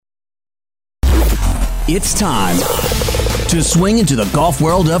It's time to swing into the golf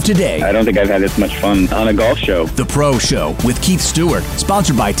world of today. I don't think I've had this much fun on a golf show. The Pro Show with Keith Stewart,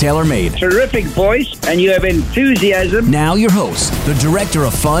 sponsored by TaylorMade. Terrific voice, and you have enthusiasm. Now your host, the director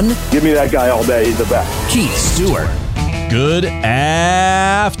of fun. Give me that guy all day. He's the best. Keith Stewart. Good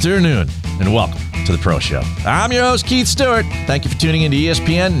afternoon, and welcome to the Pro Show. I'm your host, Keith Stewart. Thank you for tuning into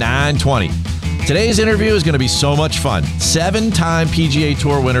ESPN 920. Today's interview is going to be so much fun. 7-time PGA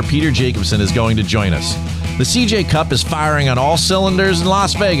Tour winner Peter Jacobsen is going to join us. The CJ Cup is firing on all cylinders in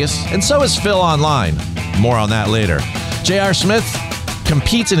Las Vegas, and so is Phil Online. More on that later. J.R. Smith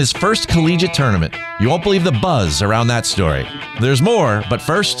competes in his first collegiate tournament. You won't believe the buzz around that story. There's more, but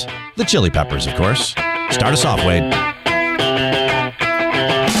first, the Chili Peppers, of course. Start us off, Wade.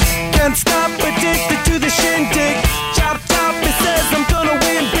 Can't stop, addicted to the shindig. Chop, chop, it says I'm gonna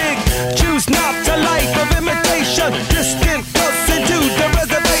win big. Choose not a life of imitation. Distant us into the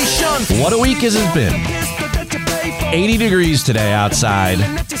reservation. What a week has it been? 80 degrees today outside.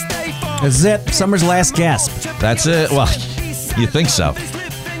 This is it. Summer's last gasp. That's it. Well, you think so.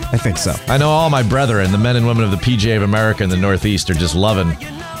 I think so. I know all my brethren, the men and women of the PGA of America in the Northeast, are just loving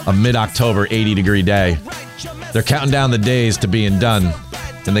a mid-October 80-degree day. They're counting down the days to being done,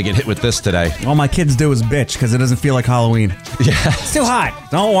 and they get hit with this today. All my kids do is bitch because it doesn't feel like Halloween. Yeah. It's too hot.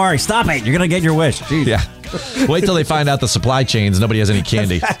 Don't worry. Stop it. You're going to get your wish. Jeez. Yeah. Wait till they find out the supply chains. Nobody has any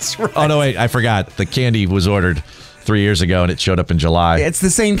candy. That's right. Oh, no, wait. I forgot. The candy was ordered 3 years ago, and it showed up in July. It's the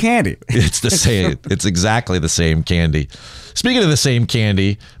same candy. It's the same. It's exactly the same candy. Speaking of the same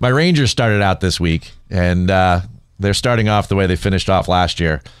candy, my Rangers started out this week, and they're starting off the way they finished off last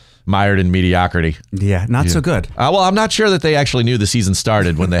year, mired in mediocrity. Yeah, not so good. Well, I'm not sure that they actually knew the season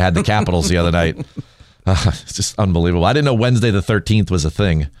started when they had the Capitals the other night. It's just unbelievable. I didn't know Wednesday the 13th was a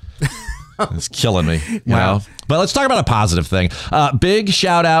thing. It's killing me, you know. But let's talk about a positive thing. Big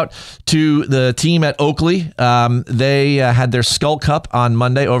shout out to the team at Oakley. They had their Skull Cup on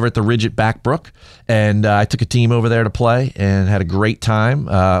Monday over at the Ridge at Backbrook, and I took a team over there to play and had a great time.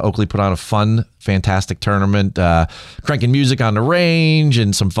 Oakley put on a fun, fantastic tournament, cranking music on the range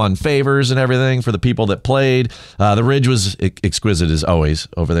and some fun favors and everything for the people that played. The Ridge was exquisite as always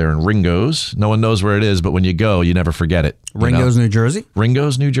over there in Ringo's. No one knows where it is, but when you go, you never forget it. Ringo's, New Jersey?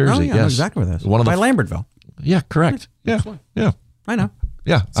 Ringo's, New Jersey. Oh, yeah, yes. I know exactly where that is. One of By the Lambertville. Yeah, correct. Yeah. I know.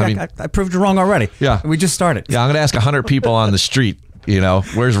 Yeah. See, I proved you wrong already. Yeah. We just started. Yeah, I'm going to ask 100 people on the street,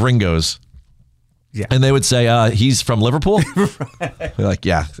 where's Ringo's? Yeah. And they would say, he's from Liverpool? They're like,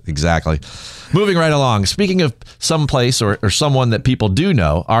 yeah, exactly. Moving right along. Speaking of someplace or someone that people do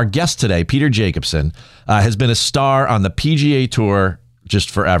know, our guest today, Peter Jacobsen, has been a star on the PGA Tour just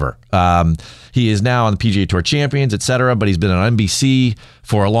forever. He is now on the PGA Tour Champions, etc., but he's been on NBC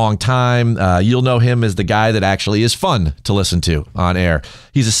for a long time. You'll know him as the guy that actually is fun to listen to on air.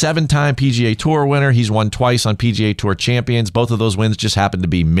 He's a 7-time PGA Tour winner. He's won twice on PGA Tour Champions. Both of those wins just happen to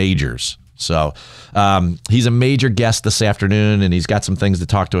be majors. So he's a major guest this afternoon, and he's got some things to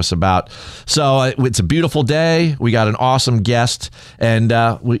talk to us about. So it's a beautiful day. We got an awesome guest, and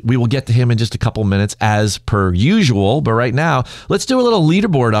we will get to him in just a couple minutes as per usual. But right now, let's do a little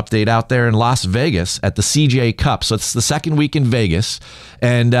leaderboard update out there in Las Vegas at the CJ Cup. So it's the second week in Vegas,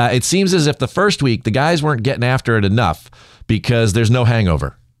 and it seems as if the first week, the guys weren't getting after it enough because there's no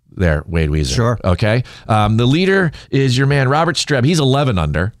hangover there, Wade Weezer. Sure. Okay. The leader is your man, Robert Streb. He's 11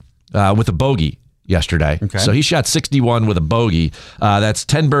 under. With a bogey yesterday. Okay. So he shot 61 with a bogey. That's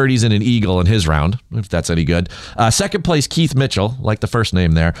 10 birdies and an eagle in his round, if that's any good. Second place, Keith Mitchell, like the first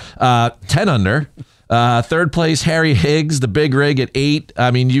name there, 10 under. Third place, Harry Higgs, the big rig at 8.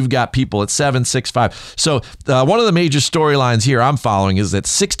 I mean, you've got people at 7, 6, 5. So one of the major storylines here I'm following is that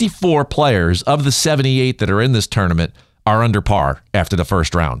 64 players of the 78 that are in this tournament are under par after the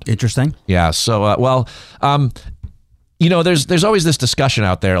first round. Interesting. Yeah. So, there's always this discussion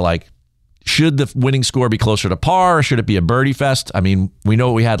out there, like, should the winning score be closer to par or should it be a birdie fest? I mean, we know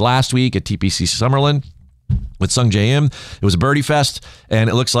what we had last week at TPC Summerlin with Sung Jae Im. It was a birdie fest,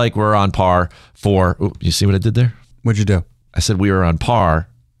 and it looks like we're on par for, you see what I did there? What'd you do? I said we were on par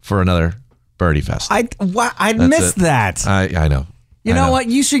for another birdie fest. I missed that. I know. You know what?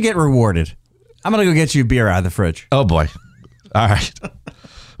 You should get rewarded. I'm going to go get you a beer out of the fridge. Oh, boy. All right.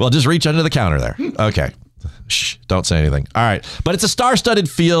 Well, just reach under the counter there. Okay. Shh, don't say anything. All right. But it's a star-studded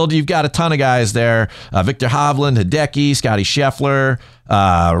field. You've got a ton of guys there. Victor Hovland, Hideki, Scotty Scheffler,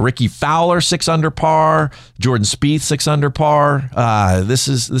 Ricky Fowler, 6 under par. Jordan Spieth, 6 under par.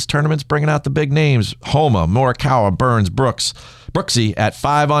 This tournament's bringing out the big names. Homa, Morikawa, Burns, Brooksy at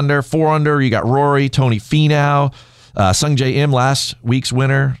 5 under. 4 under, you got Rory, Tony Finau. Sung Jae Im, last week's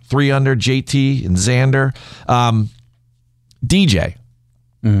winner, 3 under. JT and Xander. DJ.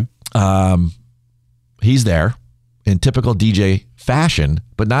 Mm-hmm. he's there in typical DJ fashion,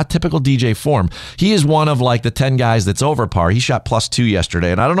 but not typical DJ form. He is one of like the 10 guys that's over par. He shot +2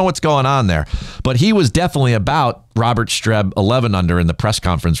 yesterday, and I don't know what's going on there, but he was definitely about Robert Streb 11 under in the press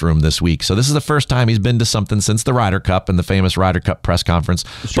conference room this week. So this is the first time he's been to something since the Ryder Cup and the famous Ryder Cup press conference,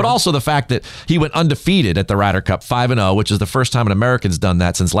 but also the fact that he went undefeated at the Ryder Cup 5-0, which is the first time an American's done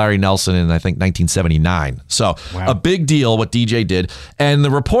that since Larry Nelson in, I think, 1979. So a big deal what DJ did. And the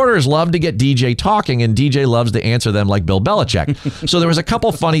reporters love to get DJ talking, and DJ loves to answer them like Bill Belichick. So there was a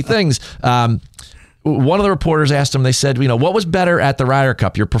couple funny things. One of the reporters asked him, they said, what was better at the Ryder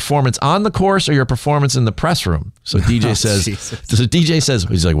Cup, your performance on the course or your performance in the press room? So DJ says,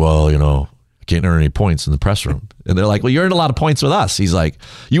 he's like, well, I can't earn any points in the press room. And they're like, well, you earned a lot of points with us. He's like,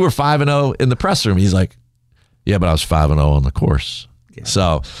 you were 5-0 in the press room. He's like, yeah, but I was 5-0 on the course. Yeah.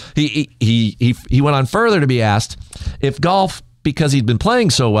 So he went on further to be asked if golf, because he'd been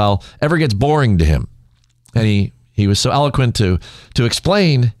playing so well, ever gets boring to him. And he was so eloquent to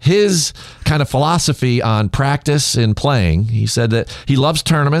explain his kind of philosophy on practice and playing. He said that he loves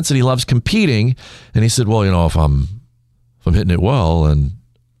tournaments and he loves competing. And he said, well, if I'm hitting it well, and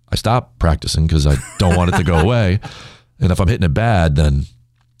I stop practicing because I don't want it to go away. And if I'm hitting it bad, then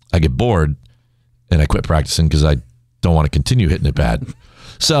I get bored and I quit practicing because I don't want to continue hitting it bad.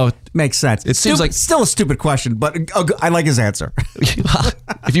 So makes sense. It seems like still a stupid question, but I like his answer.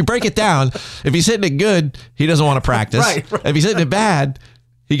 If you break it down, if he's hitting it good, he doesn't want to practice. Right. If he's hitting it bad,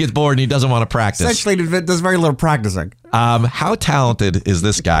 he gets bored and he doesn't want to practice. Essentially, he does very little practicing. How talented is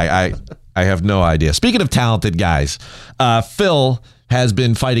this guy? I have no idea. Speaking of talented guys, Phil has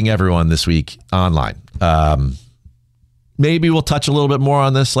been fighting everyone this week online. Maybe we'll touch a little bit more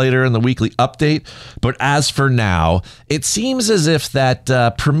on this later in the weekly update. But as for now, it seems as if that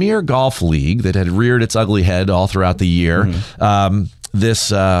Premier Golf League that had reared its ugly head all throughout the year,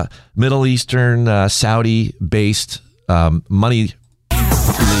 this Middle Eastern, Saudi-based money league.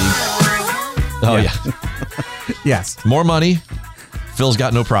 Oh, yeah. Yes. More money. Phil's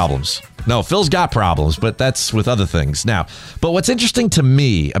got no problems. No, Phil's got problems, but that's with other things. Now, but what's interesting to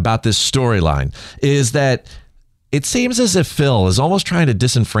me about this storyline is that it seems as if Phil is almost trying to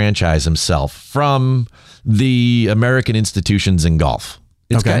disenfranchise himself from the American institutions in golf.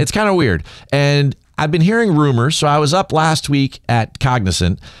 It's kind of weird. And I've been hearing rumors. So I was up last week at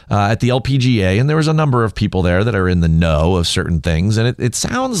Cognizant at the LPGA, and there was a number of people there that are in the know of certain things. And it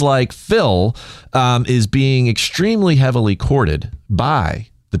sounds like Phil is being extremely heavily courted by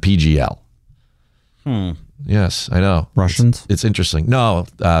the PGL. Yes, I know. Russians? It's interesting. No,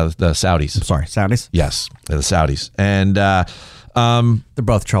 the Saudis. I'm sorry, Saudis? Yes, the Saudis. And they're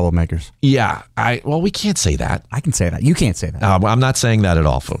both troublemakers. Yeah. Well, we can't say that. I can say that. You can't say that. I'm not saying that at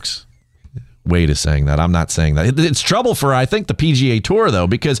all, folks. Wade is saying that. I'm not saying that. It's trouble for, I think, the PGA Tour, though,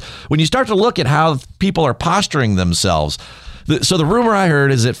 because when you start to look at how people are posturing themselves, so the rumor I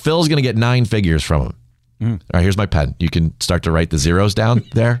heard is that Phil's going to get 9 figures from him. All right, here's my pen. You can start to write the zeros down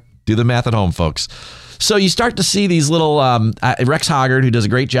there. Do the math at home, folks. So you start to see these little, Rex Hoggard, who does a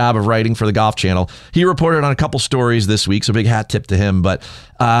great job of writing for the Golf Channel, he reported on a couple stories this week, so big hat tip to him. But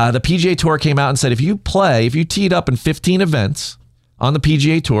the PGA Tour came out and said, if you teed up in 15 events on the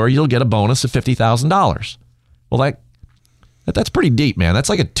PGA Tour, you'll get a bonus of $50,000. Well, that's pretty deep, man. That's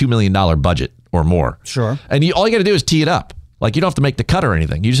like a $2 million budget or more. Sure. And all you got to do is tee it up. Like, you don't have to make the cut or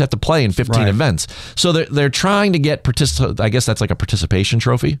anything. You just have to play in 15 events. So they're trying to get, I guess that's like a participation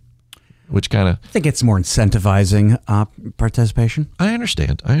trophy. Which kind of... I think it's more incentivizing participation. I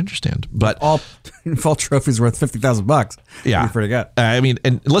understand. But all trophies worth $50,000. Yeah. Pretty good. I mean,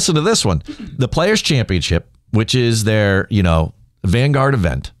 and listen to this one. The Players' Championship, which is their, vanguard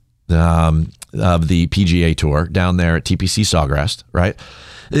event of the PGA Tour down there at TPC Sawgrass, right?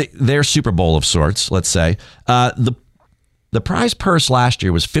 Their Super Bowl of sorts, let's say. The prize purse last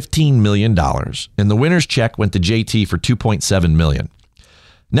year was $15 million, and the winner's check went to JT for $2.7 million.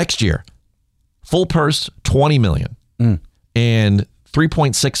 Next year, full purse, $20 million, and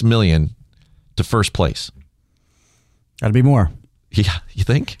 $3.6 million to first place. Gotta be more. Yeah, you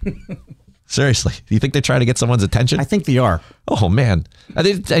think? Seriously, do you think they try to get someone's attention? I think they are. Oh man, I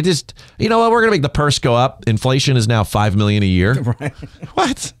just, you know what? We're gonna make the purse go up. Inflation is now $5 million a year. Right.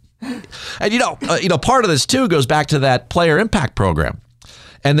 What? And part of this too goes back to that player impact program,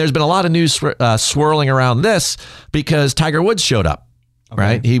 and there's been a lot of news swirling around this because Tiger Woods showed up. Okay.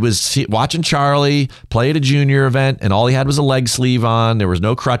 Right. He was watching Charlie play at a junior event, and all he had was a leg sleeve on. There was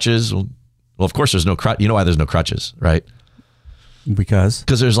no crutches. Well, of course, there's no crutch. You know why there's no crutches, right? Because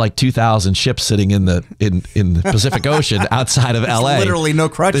there's like 2,000 ships sitting in the Pacific Ocean outside of LA. Literally no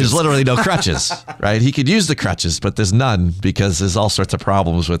crutches. There's literally no crutches, right? He could use the crutches, but there's none because there's all sorts of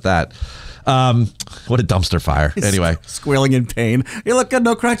problems with that. What a dumpster fire. Anyway. Squealing in pain. You look good,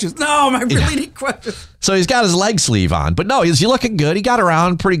 no crutches. No, I really need crutches. So he's got his leg sleeve on, but no, he's looking good. He got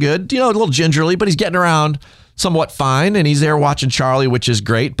around pretty good, a little gingerly, but he's getting around somewhat fine, and he's there watching Charlie, which is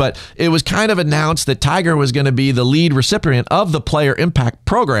great. But it was kind of announced that Tiger was going to be the lead recipient of the Player Impact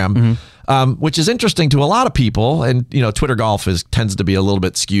Program, which is interesting to a lot of people. And, Twitter golf tends to be a little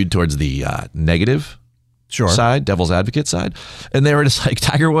bit skewed towards the negative side, devil's advocate side. And they were just like,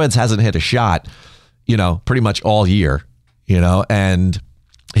 Tiger Woods hasn't hit a shot, pretty much all year, and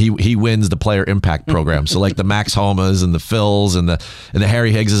he wins the Player Impact Program. So like the Max Homas and the Phils and the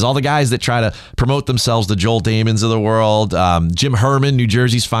Harry Higgses, all the guys that try to promote themselves, the Joel Damons of the world, Jim Herman, New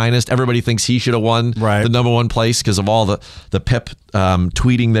Jersey's finest. Everybody thinks he should have won the number one place because of all the pip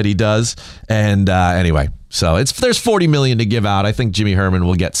tweeting that he does. And anyway, so there's $40 million to give out. I think Jimmy Herman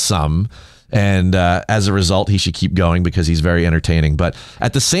will get some. And as a result, he should keep going because he's very entertaining. But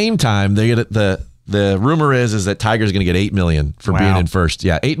at the same time, they get the rumor is that Tiger's going to get $8 million for being in first.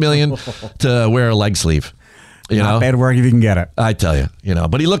 Yeah, $8 million to wear a leg sleeve. Not bad work if you can get it. I tell you,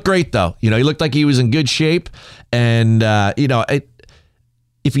 But he looked great though. He looked like he was in good shape. And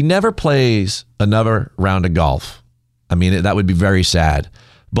if he never plays another round of golf, I mean that would be very sad.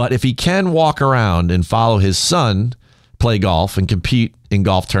 But if he can walk around and follow his son play golf and compete in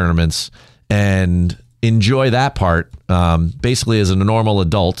golf tournaments and enjoy that part, basically as a normal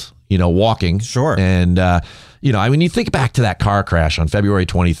adult. Walking. Sure. And, you think back to that car crash on February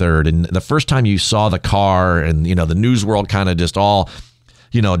 23rd and the first time you saw the car and, the news world kind of just all,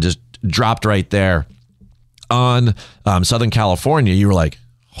 just dropped right there on Southern California, you were like,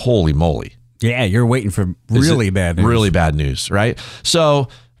 holy moly. Yeah, you're waiting for really bad news. Really bad news, right? So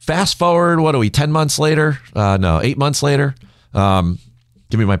fast forward, 10 months later? 8 months later?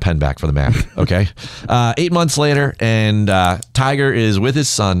 Give me my pen back for the math, okay? 8 months later, and Tiger is with his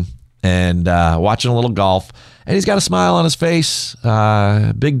son and watching a little golf, and he's got a smile on his face.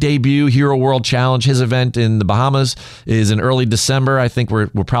 Big debut, Hero World Challenge. His event in the Bahamas is in early December. I think we're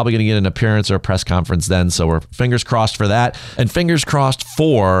probably going to get an appearance or a press conference then, so we're fingers crossed for that. And fingers crossed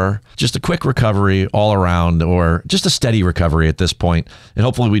for just a quick recovery all around, or just a steady recovery at this point. And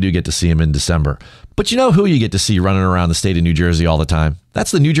hopefully we do get to see him in December. But you know who you get to see running around the state of New Jersey all the time?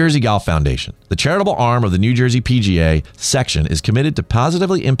 That's the New Jersey Golf Foundation. The charitable arm of the New Jersey PGA section is committed to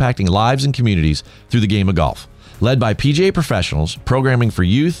positively impacting lives and communities through the game of golf. Led by PGA professionals, programming for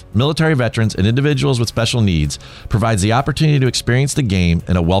youth, military veterans, and individuals with special needs provides the opportunity to experience the game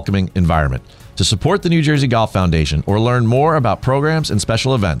in a welcoming environment. To support the New Jersey Golf Foundation or learn more about programs and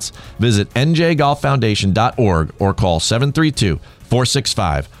special events, visit njgolffoundation.org or call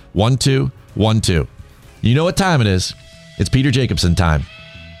 732-465-1212. You know what time it is. It's Peter Jacobson time.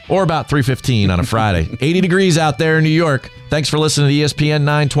 Or about 3:15 on a Friday. 80 degrees out there in New York. Thanks for listening to ESPN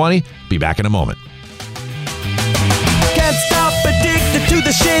 920. Be back in a moment. Can't stop addicted to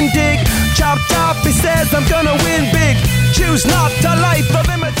the shindig. Chop chop, he says I'm gonna win big. Choose not a life of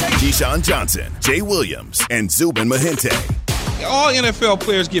imitation. Keyshawn Johnson, Jay Williams, and Zubin Mahente. All NFL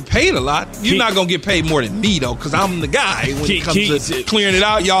players get paid a lot. You're not going to get paid more than me, though, because I'm the guy. When it comes to clearing it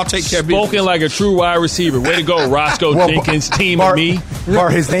out, y'all take care of business. Spoken like a true wide receiver. Way to go, Roscoe Jenkins, team of me.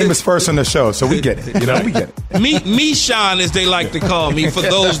 Bart, his name is first on the show, so we get it. We get it. Me, Sean, as they like to call me, for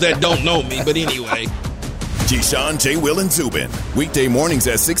those that don't know me. But anyway. Keyshawn, J. Will, and Zubin. Weekday mornings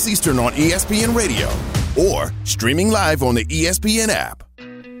at 6 Eastern on ESPN Radio. Or streaming live on the ESPN app.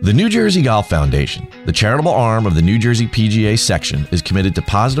 The New Jersey Golf Foundation, the charitable arm of the New Jersey PGA section, is committed to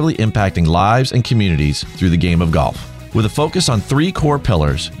positively impacting lives and communities through the game of golf. With a focus on 3 core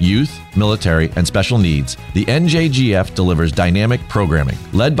pillars, youth, military, and special needs, the NJGF delivers dynamic programming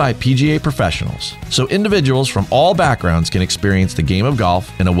led by PGA professionals, so individuals from all backgrounds can experience the game of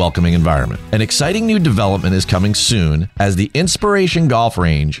golf in a welcoming environment. An exciting new development is coming soon as the Inspiration Golf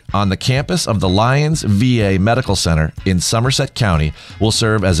Range on the campus of the Lions VA Medical Center in Somerset County will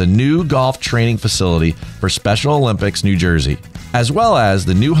serve as a new golf training facility for Special Olympics New Jersey, as well as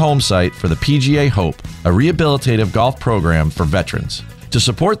the new home site for the PGA Hope, a rehabilitative golf program for veterans. To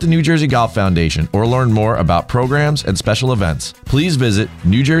support the New Jersey Golf Foundation or learn more about programs and special events, please visit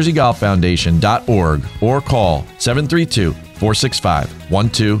newjerseygolffoundation.org or call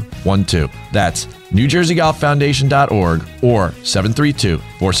 732-465-1212. That's newjerseygolffoundation.org or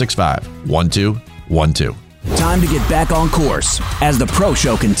 732-465-1212. Time to get back on course as the Pro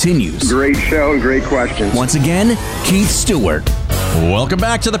Show continues. Great show and great questions. Once again, Keith Stewart. Welcome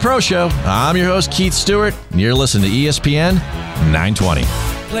back to the Pro Show. I'm your host, Keith Stewart, and you're listening to ESPN 920.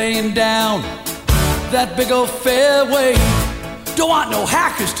 Laying down that big old fairway. Don't want no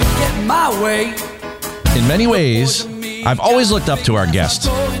hackers to get in my way. In many ways, I've always looked up to our guest.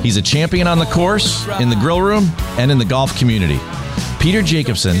 He's a champion on the course, in the grill room, and in the golf community. Peter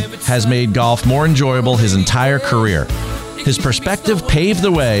Jacobsen has made golf more enjoyable his entire career. His perspective paved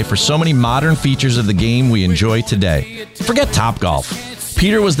the way for so many modern features of the game we enjoy today. Forget Topgolf.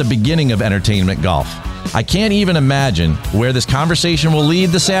 Peter was the beginning of entertainment golf. I can't even imagine where this conversation will lead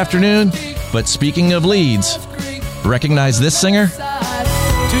this afternoon, but speaking of leads, recognize this singer? To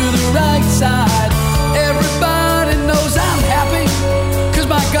the right side, everybody knows I'm happy, 'cause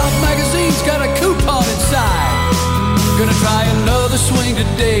my golf magazine's got a coupon inside. Gonna try another swing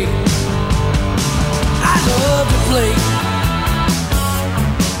today. I love to play.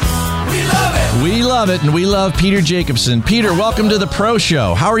 We love it. We love it, and we love Peter Jacobsen. Peter, welcome to the Pro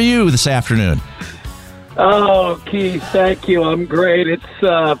Show. How are you this afternoon? Oh, Keith, thank you. I'm great. It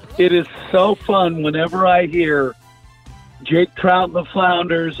is so fun whenever I hear Jake Trout and the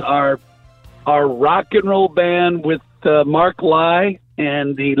Flounders, our rock and roll band with Mark Lai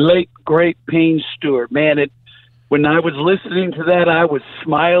and the late great Payne Stewart. Man, when I was listening to that, I was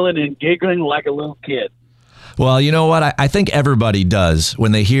smiling and giggling like a little kid. Well, you know what? I think everybody does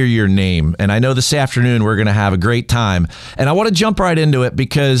when they hear your name. And I know this afternoon we're going to have a great time. And I want to jump right into it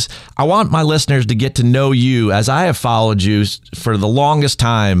because I want my listeners to get to know you as I have followed you for the longest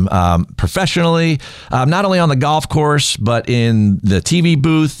time professionally, not only on the golf course, but in the TV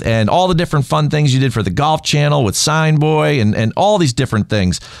booth and all the different fun things you did for the Golf Channel with Sign Boy and all these different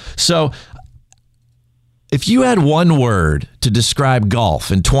things. So if you had one word to describe golf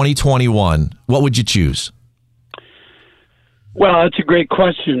in 2021, what would you choose? Well, that's a great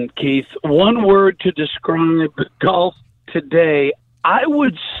question, Keith. One word to describe golf today, I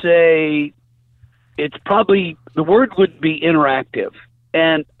would say it's probably, the word would be interactive.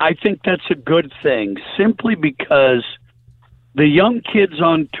 And I think that's a good thing, simply because the young kids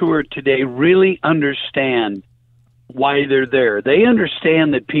on tour today really understand why they're there. They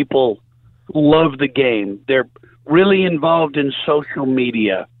understand that people love the game. They're really involved in social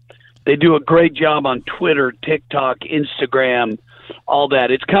media. They do a great job on Twitter, TikTok, Instagram, all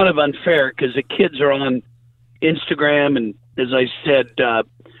that. It's kind of unfair because the kids are on Instagram and, as I said,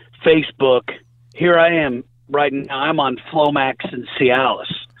 Facebook. Here I am right now. I'm on Flomax and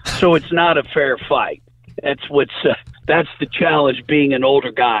Cialis. So it's not a fair fight. That's the challenge being an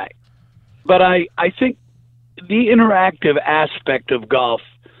older guy. But I think the interactive aspect of golf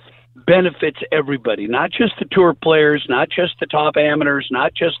benefits everybody, not just the tour players, not just the top amateurs,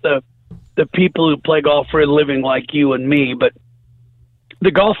 not just the people who play golf for a living like you and me, but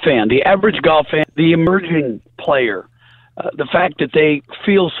the golf fan, the average golf fan, the emerging player, the fact that they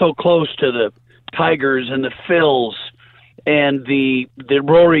feel so close to the Tigers and the Phils and the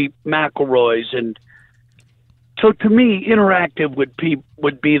Rory McIlroys. And so to me, interactive would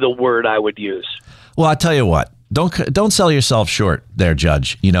be the word I would use. Well, I tell you what. Don't sell yourself short there,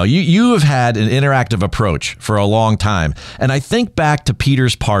 Judge. You know, you have had an interactive approach for a long time. And I think back to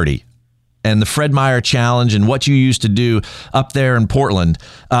Peter's party and the Fred Meyer Challenge and what you used to do up there in Portland.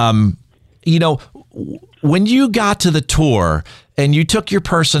 You know, when you got to the tour and you took your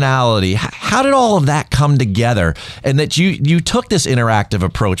personality, how did all of that come together? And that you took this interactive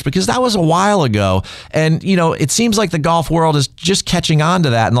approach, because that was a while ago. And, you know, it seems like the golf world is just catching on to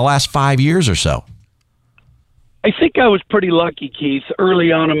that in the last 5 years or so. I think I was pretty lucky, Keith.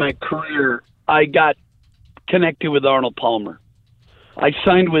 Early on in my career, I got connected with Arnold Palmer. I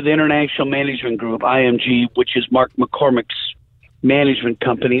signed with International Management Group, IMG, which is Mark McCormick's management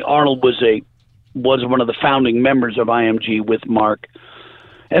company. Arnold was one of the founding members of IMG with Mark.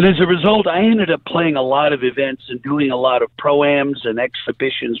 And as a result, I ended up playing a lot of events and doing a lot of pro-ams and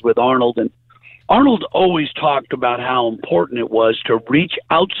exhibitions with Arnold. And Arnold always talked about how important it was to reach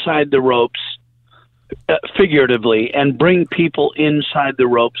outside the ropes, figuratively, and bring people inside the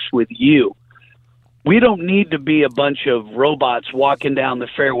ropes with you. We don't need to be a bunch of robots walking down the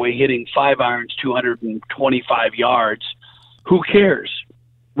fairway hitting 5 irons 225 yards. Who cares?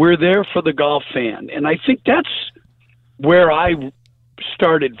 We're there for the golf fan. And I think that's where I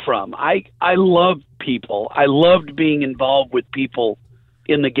started from. I love people. I loved being involved with people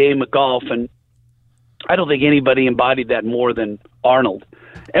in the game of golf, and I don't think anybody embodied that more than Arnold.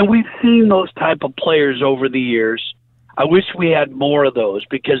 And we've seen those type of players over the years. I wish we had more of those,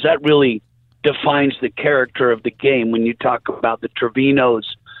 because that really defines the character of the game. When you talk about the Trevinos,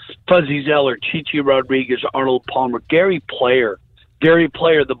 Fuzzy Zeller, Chichi Rodriguez, Arnold Palmer, Gary Player,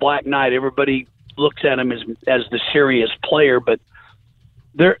 the Black Knight. Everybody looks at him as the serious player, but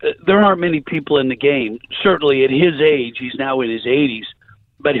there aren't many people in the game, certainly at his age, he's now in his 80s,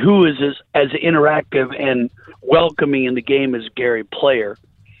 but who is as interactive and welcoming in the game as Gary Player.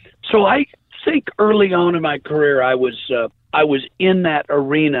 So I think early on in my career, I was in that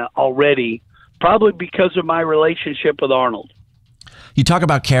arena already, probably because of my relationship with Arnold. You talk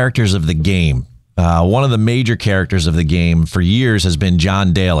about characters of the game. One of the major characters of the game for years has been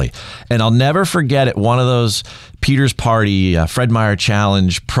John Daly. And I'll never forget at one of those Peter's Party, Fred Meyer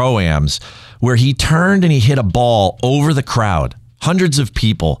Challenge Pro-Ams, where he turned and he hit a ball over the crowd, hundreds of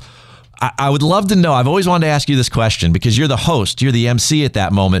people. I would love to know, I've always wanted to ask you this question because you're the host, you're the MC at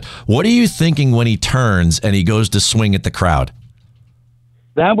that moment. What are you thinking when he turns and he goes to swing at the crowd?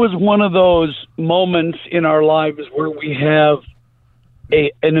 That was one of those moments in our lives where we have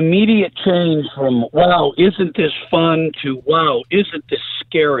an immediate change from, wow, isn't this fun, to, wow, isn't this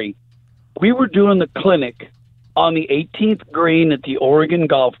scary? We were doing the clinic on the 18th green at the Oregon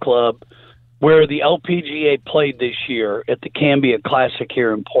Golf Club where the LPGA played this year at the Cambia Classic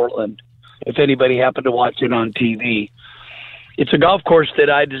here in Portland, if anybody happened to watch it on TV. It's a golf course that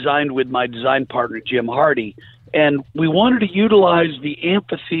I designed with my design partner, Jim Hardy, and we wanted to utilize the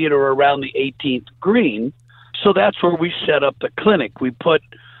amphitheater around the 18th green. So that's where we set up the clinic. We put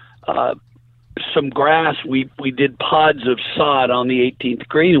some grass. We did pods of sod on the 18th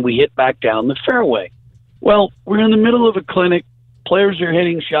green, and we hit back down the fairway. Well, we're in the middle of a clinic. Players are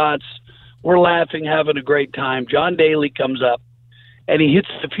hitting shots. We're laughing, having a great time. John Daly comes up, and he hits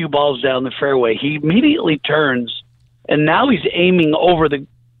a few balls down the fairway. He immediately turns, and now he's aiming over the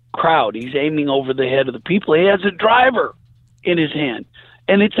crowd. He's aiming over the head of the people. He has a driver in his hand,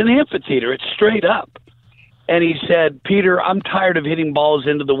 and it's an amphitheater. It's straight up. And he said, Peter, I'm tired of hitting balls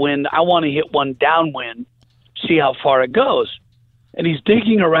into the wind. I want to hit one downwind, see how far it goes. And he's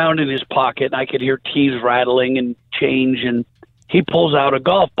digging around in his pocket, and I could hear keys rattling and change, and he pulls out a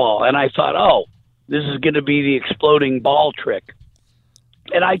golf ball. And I thought, oh, this is going to be the exploding ball trick.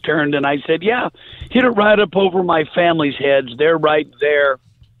 And I turned and I said, yeah, hit it right up over my family's heads. They're right there.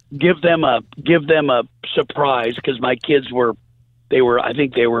 Give them a surprise, because my kids I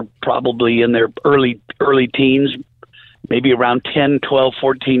think they were probably in their early teens, maybe around 10, 12,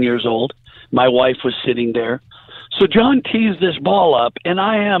 14 years old. My wife was sitting there. So John tees this ball up, and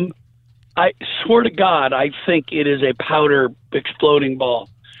I swear to God, I think it is a powder exploding ball.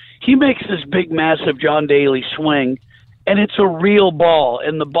 He makes this big, massive John Daly swing, and it's a real ball,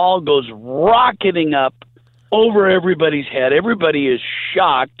 and the ball goes rocketing up over everybody's head. Everybody is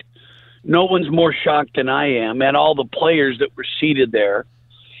shocked. No one's more shocked than I am, and all the players that were seated there.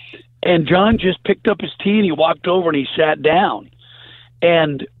 And John just picked up his tee, and he walked over, and he sat down.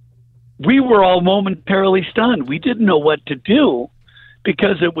 And we were all momentarily stunned. We didn't know what to do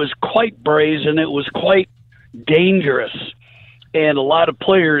because it was quite brazen. It was quite dangerous. And a lot of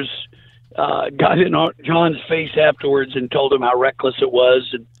players got in John's face afterwards and told him how reckless it was.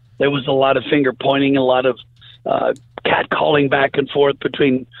 And there was a lot of finger pointing, a lot of catcalling back and forth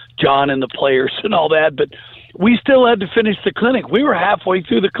between John and the players and all that, but we still had to finish the clinic. We were halfway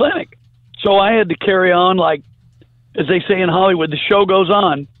through the clinic, so I had to carry on, like, as they say in Hollywood, the show goes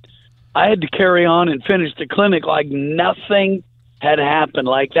on. I had to carry on and finish the clinic like nothing had happened,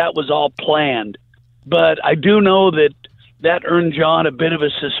 like that was all planned. But I do know that earned John a bit of a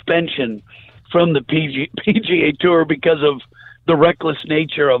suspension from the PGA Tour because of the reckless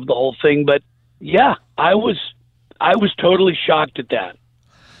nature of the whole thing. But yeah, I was totally shocked at that.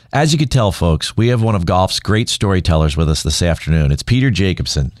 As you could tell, folks, we have one of golf's great storytellers with us this afternoon. It's Peter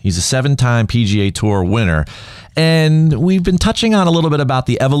Jacobsen. He's a 7-time PGA Tour winner. And we've been touching on a little bit about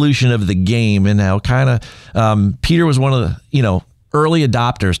the evolution of the game and how Peter was one of the, early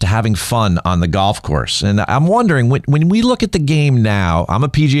adopters to having fun on the golf course. And I'm wondering, when we look at the game now, I'm a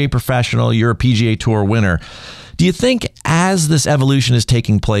PGA professional, you're a PGA Tour winner. Do you think as this evolution is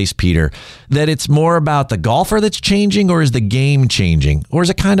taking place, Peter, that it's more about the golfer that's changing, or is the game changing, or is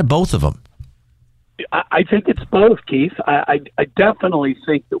it kind of both of them? I think it's both, Keith. I definitely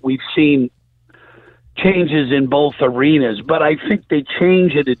think that we've seen changes in both arenas, but I think they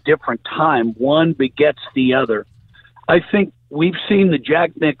change at a different time. One begets the other. I think we've seen the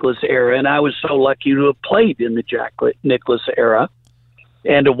Jack Nicklaus era, and I was so lucky to have played in the Jack Nicklaus era,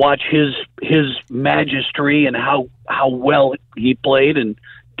 and to watch his majesty and how well he played and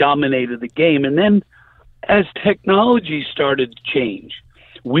dominated the game. And then as technology started to change,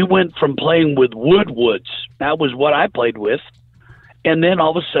 we went from playing with woods. That was what I played with. And then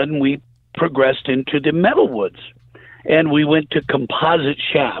all of a sudden we progressed into the metal woods, and we went to composite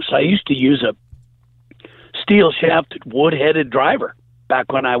shafts. I used to use a steel shafted wood-headed driver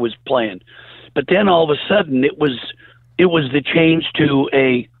back when I was playing. But then all of a sudden it was It was the change to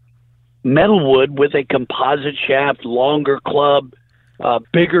a metal wood with a composite shaft, longer club,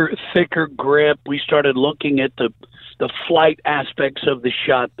 bigger, thicker grip. We started looking at the flight aspects of the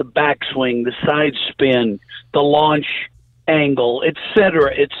shot, the backswing, the side spin, the launch angle, et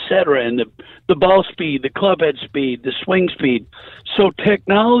cetera, and the ball speed, the club head speed, the swing speed. So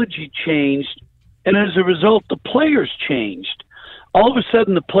technology changed, and as a result, the players changed. All of a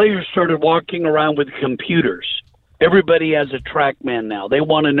sudden, the players started walking around with computers. Everybody has a TrackMan now. They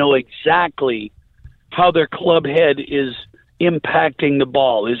want to know exactly how their club head is impacting the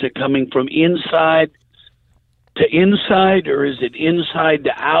ball. Is it coming from inside to inside, or is it inside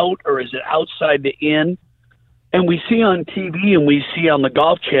to out, or is it outside to in? And we see on TV and we see on the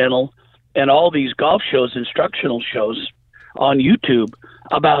Golf Channel and all these golf shows, instructional shows on YouTube,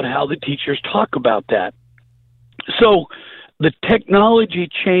 about how the teachers talk about that. So the technology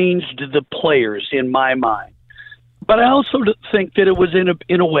changed the players in my mind. But I also think that it was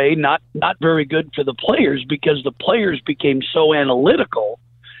in a way not very good for the players, because the players became so analytical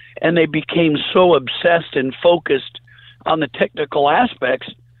and they became so obsessed and focused on the technical aspects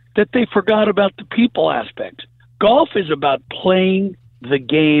that they forgot about the people aspect. Golf is about playing the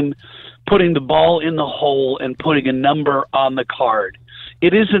game, putting the ball in the hole, and putting a number on the card.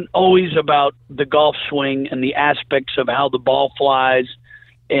 It isn't always about the golf swing and the aspects of how the ball flies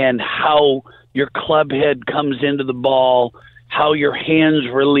and how your club head comes into the ball, how your hands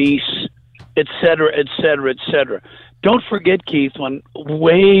release, et cetera, et cetera, et cetera. Don't forget, Keith, when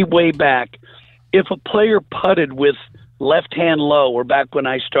way back, if a player putted with left hand low, or back when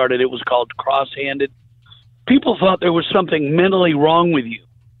I started, it was called cross-handed, people thought there was something mentally wrong with you.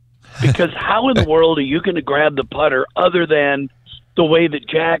 Because how in the world are you going to grab the putter other than the way that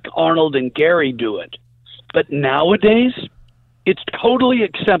Jack, Arnold, and Gary do it? But nowadays, it's totally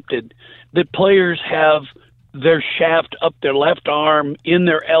accepted that players have their shaft up their left arm, in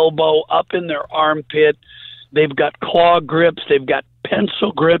their elbow, up in their armpit. They've got claw grips. They've got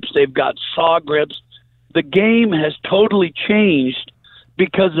pencil grips. They've got saw grips. The game has totally changed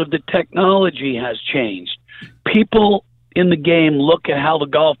because of the technology has changed. People in the game look at how the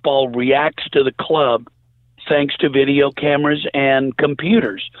golf ball reacts to the club thanks to video cameras and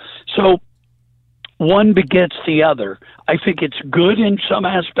computers. So one begets the other. I think it's good in some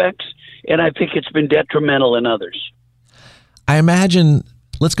aspects, and I think it's been detrimental in others. I imagine,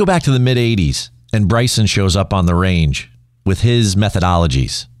 let's go back to the mid-'80s, and Bryson shows up on the range with his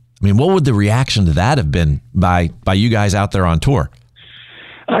methodologies. I mean, what would the reaction to that have been by you guys out there on tour?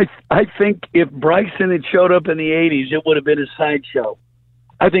 I think if Bryson had showed up in the 80s, it would have been a sideshow.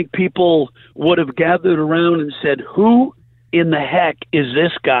 I think people would have gathered around and said, who in the heck is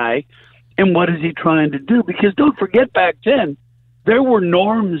this guy, and what is he trying to do? Because don't forget, back then, there were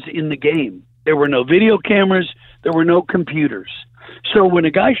norms in the game. There were no video cameras. There were no computers. So when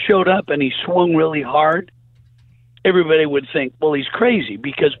a guy showed up and he swung really hard, everybody would think, well, he's crazy,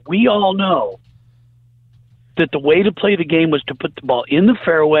 because we all know that the way to play the game was to put the ball in the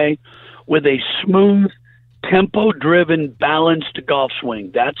fairway with a smooth, tempo-driven, balanced golf swing.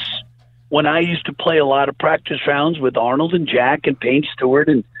 That's when I used to play a lot of practice rounds with Arnold and Jack and Payne Stewart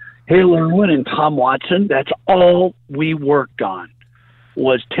and Hale Irwin and Tom Watson. That's all we worked on,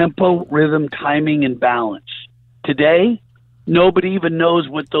 was tempo, rhythm, timing, and balance. Today, nobody even knows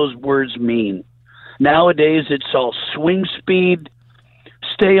what those words mean. Nowadays, it's all swing speed,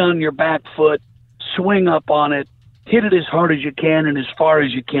 stay on your back foot, swing up on it, hit it as hard as you can and as far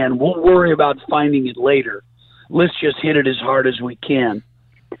as you can. We'll worry about finding it later. Let's just hit it as hard as we can.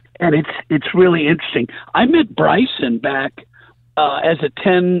 And it's really interesting. I met Bryson back as a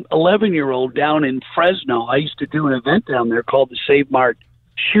 10, 11-year-old down in Fresno. I used to do an event down there called the Save Mart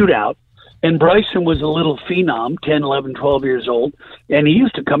Shootout. And Bryson was a little phenom, 10, 11, 12 years old. And he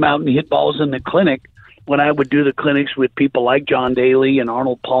used to come out and hit balls in the clinic when I would do the clinics with people like John Daly and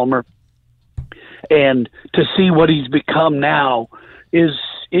Arnold Palmer. And to see what he's become now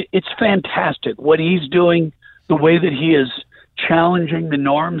it's fantastic. What he's doing, the way that he is challenging the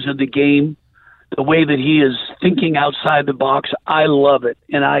norms of the game, the way that he is thinking outside the box, I love it.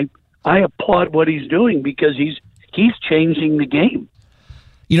 And I applaud what he's doing, because he's changing the game.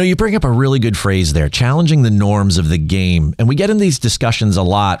 You know, you bring up a really good phrase there, challenging the norms of the game. And we get in these discussions a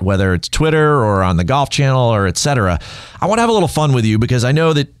lot, whether it's Twitter or on the Golf Channel or et cetera. I want to have a little fun with you, because I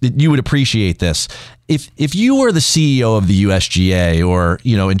know that you would appreciate this. If you were the CEO of the USGA, or,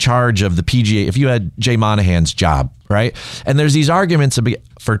 you know, in charge of the PGA, if you had Jay Monahan's job, right? And there's these arguments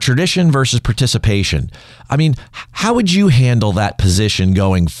for tradition versus participation. I mean, how would you handle that position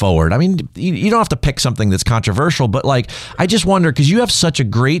going forward? I mean, you don't have to pick something that's controversial, but like, I just wonder, because you have such a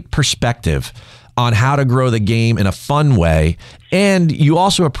great perspective on how to grow the game in a fun way. And you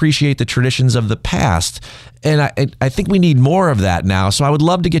also appreciate the traditions of the past. And I think we need more of that now. So I would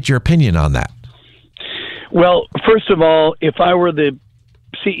love to get your opinion on that. Well, first of all, if I were the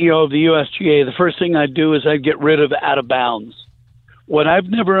CEO of the USGA, the first thing I'd do is I'd get rid of out of bounds. What I've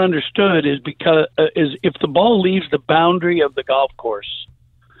never understood is if the ball leaves the boundary of the golf course,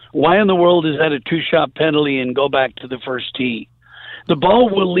 why in the world is that a 2-shot penalty and go back to the first tee? The ball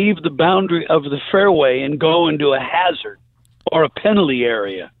will leave the boundary of the fairway and go into a hazard or a penalty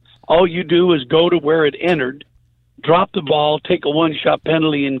area. All you do is go to where it entered, drop the ball, take a 1-shot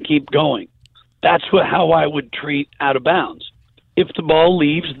penalty, and keep going. That's how I would treat out of bounds. If the ball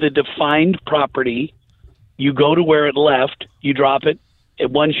leaves the defined property, you go to where it left, you drop it at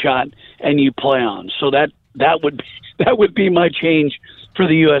 1 shot, and you play on. So that would be my change for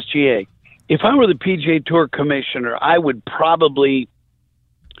the USGA. If I were the PGA Tour commissioner, I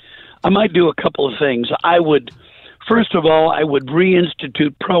might do a couple of things. First of all, I would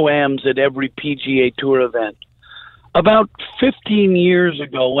reinstitute pro-ams at every PGA Tour event. About 15 years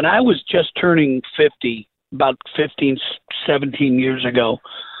ago, when I was just turning 50, about 15, 17 years ago,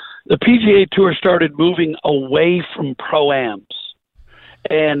 the PGA Tour started moving away from pro-ams.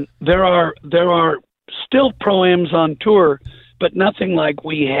 And there are still pro-ams on tour, but nothing like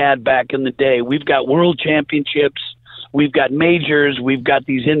we had back in the day. We've got world championships, we've got majors, we've got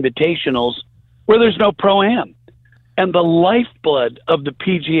these invitationals where there's no pro-am. And the lifeblood of the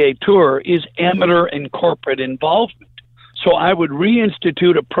PGA Tour is amateur and corporate involvement. So I would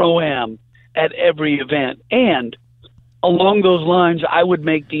reinstitute a pro-am at every event. And along those lines, I would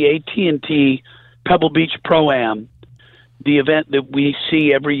make the AT&T Pebble Beach Pro-Am, the event that we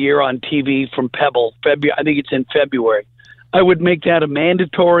see every year on TV from Pebble. I think it's in February. I would make that a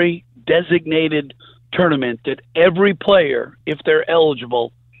mandatory designated tournament that every player, if they're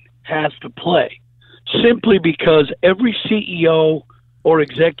eligible, has to play. Simply because every CEO or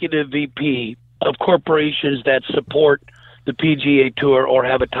executive VP of corporations that support the PGA Tour or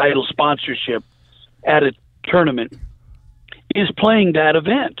have a title sponsorship at a tournament is playing that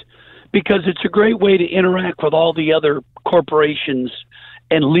event, because it's a great way to interact with all the other corporations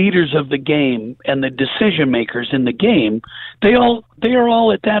and leaders of the game and the decision makers in the game. They are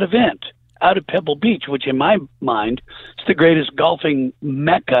all at that event out at Pebble Beach, which in my mind is the greatest golfing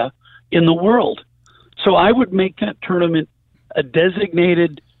mecca in the world. So I would make that tournament a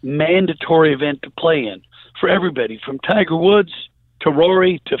designated mandatory event to play in for everybody, from Tiger Woods to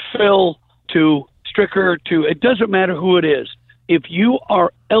Rory to Phil to Stricker to, it doesn't matter who it is. If you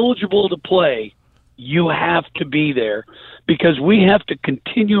are eligible to play, you have to be there, because we have to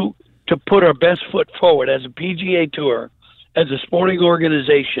continue to put our best foot forward as a PGA Tour, as a sporting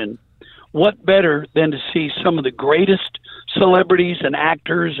organization. What better than to see some of the greatest celebrities and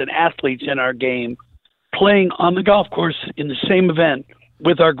actors and athletes in our game playing on the golf course in the same event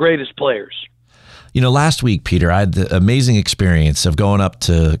with our greatest players? You know, last week, Peter, I had the amazing experience of going up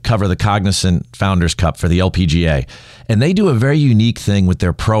to cover the Cognizant Founders Cup for the LPGA. And they do a very unique thing with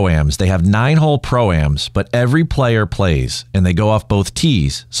their pro-ams. They have 9-hole pro-ams, but every player plays, and they go off both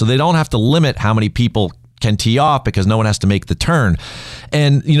tees. So they don't have to limit how many people can tee off, because no one has to make the turn.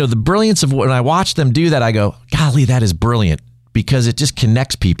 And, you know, the brilliance of when I watch them do that, I go, golly, that is brilliant, because it just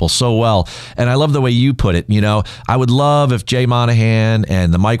connects people so well. And I love the way you put it. You know, I would love if Jay Monahan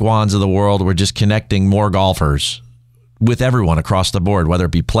and the Mike Wands of the world were just connecting more golfers with everyone across the board, whether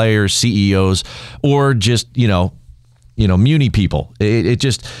it be players, CEOs, or just, you know, muni people. It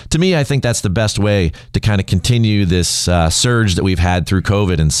just, to me, I think that's the best way to kind of continue this surge that we've had through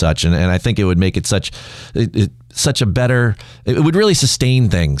COVID and such. And I think it would make it such a better, it would really sustain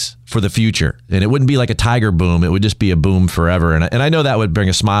things for the future. And it wouldn't be like a Tiger boom. It would just be a boom forever. And I know that would bring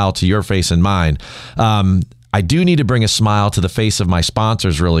a smile to your face and mine. I do need to bring a smile to the face of my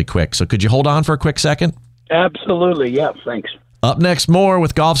sponsors really quick. So could you hold on for a quick second? Absolutely. Yeah, thanks. Up next, more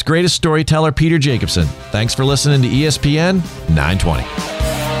with golf's greatest storyteller, Peter Jacobsen. Thanks for listening to ESPN 920.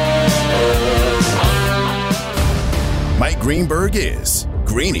 Mike Greenberg is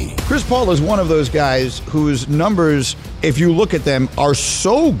Greeny. Chris Paul is one of those guys whose numbers, if you look at them, are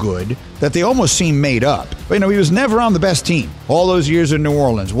so good that they almost seem made up. But, you know, he was never on the best team. All those years in New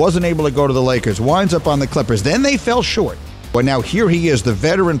Orleans, wasn't able to go to the Lakers, winds up on the Clippers. Then they fell short. But now here he is, the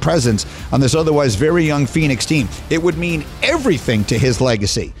veteran presence on this otherwise very young Phoenix team. It would mean everything to his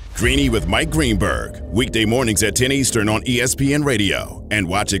legacy. Greeny with Mike Greenberg. Weekday mornings at 10 Eastern on ESPN Radio. And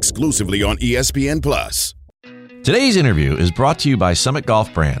watch exclusively on ESPN Plus. Today's interview is brought to you by Summit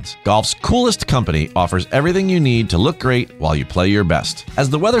Golf Brands. Golf's coolest company offers everything you need to look great while you play your best.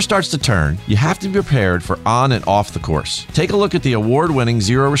 As the weather starts to turn, you have to be prepared for on and off the course. Take a look at the award-winning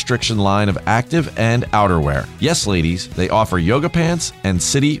Zero Restriction line of active and outerwear. Yes, ladies, they offer yoga pants and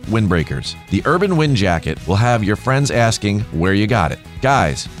city windbreakers. The Urban Wind Jacket will have your friends asking where you got it.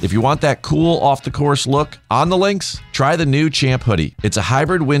 Guys, if you want that cool off-the-course look on the links, try the new Champ hoodie. It's a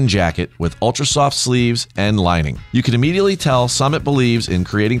hybrid wind jacket with ultra-soft sleeves and lining. You can immediately tell Summit believes in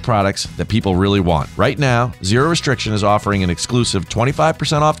creating products that people really want. Right now, Zero Restriction is offering an exclusive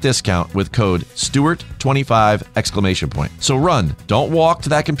 25% off discount with code Stewart25! So run, don't walk to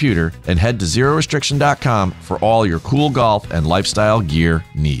that computer, and head to ZeroRestriction.com for all your cool golf and lifestyle gear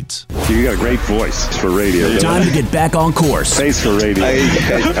needs. You got a great voice for radio. Time to get back on course. Face for radio.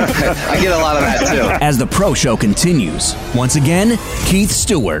 I get a lot of that, too. As the Pro Show continues. Once again, Keith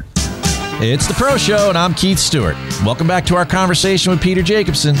Stewart. It's the Pro Show, and I'm Keith Stewart. Welcome back to our conversation with Peter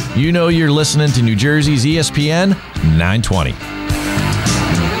Jacobsen. You know you're listening to New Jersey's ESPN 920.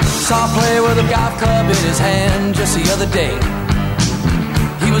 Saw play with a golf club in his hand just the other day.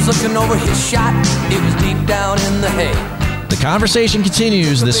 He was looking over his shot. It was deep down in the hay. The conversation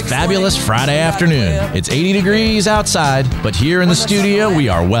continues this fabulous Friday afternoon. It's 80 degrees outside, but here in the studio, we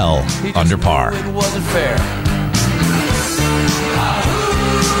are well under par. It wasn't fair.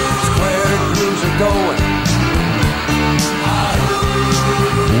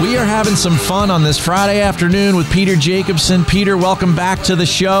 We are having some fun on this Friday afternoon with Peter Jacobsen. Peter, welcome back to the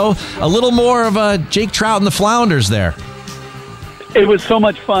show. A little more of a Jake Trout and the Flounders there. It was so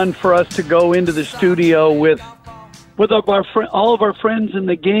much fun for us to go into the studio with all of our friends in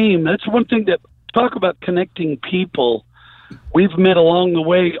the game. That's one thing that, talk about connecting people. We've met along the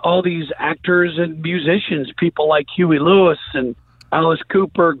way all these actors and musicians, people like Huey Lewis and Alice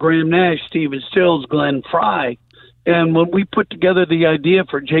Cooper, Graham Nash, Stephen Stills, Glenn Fry. And when we put together the idea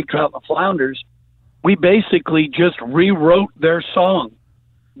for Jake Trout and the Flounders, we basically just rewrote their song.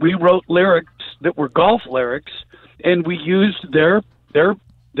 We wrote lyrics that were golf lyrics, and we used their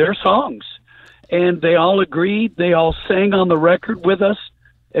songs. And they all agreed. They all sang on the record with us.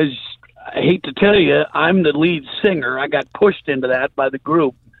 As I hate to tell you, I'm the lead singer. I got pushed into that by the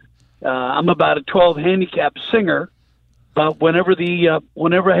group. I'm about a 12 handicap singer. But whenever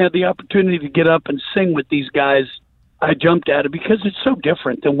I had the opportunity to get up and sing with these guys, I jumped at it because it's so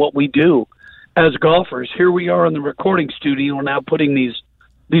different than what we do as golfers. Here we are in the recording studio now putting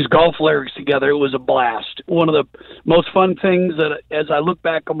these golf lyrics together. It was a blast. One of the most fun things that, as I look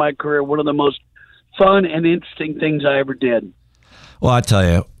back on my career, one of the most fun and interesting things I ever did. Well, I tell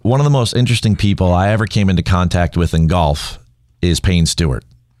you, one of the most interesting people I ever came into contact with in golf is Payne Stewart.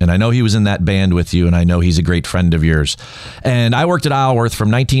 And I know he was in that band with you, and I know he's a great friend of yours. And I worked at Isleworth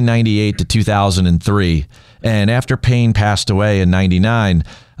from 1998 to 2003. And after Payne passed away in 99,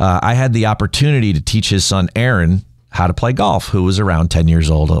 I had the opportunity to teach his son, Aaron, how to play golf, who was around 10 years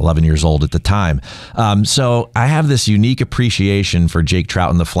old, 11 years old at the time. So I have this unique appreciation for Jake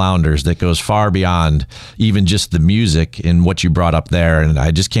Trout and the Flounders that goes far beyond even just the music and what you brought up there. And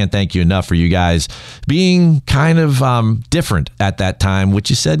I just can't thank you enough for you guys being kind of different at that time, which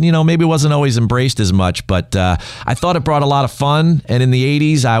you said, maybe wasn't always embraced as much, but I thought it brought a lot of fun. And in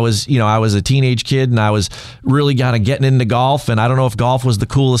the 80s, I was a teenage kid and I was really kind of getting into golf. And I don't know if golf was the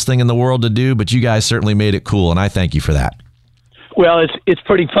coolest thing in the world to do, but you guys certainly made it cool. And I thank you for that. Well, it's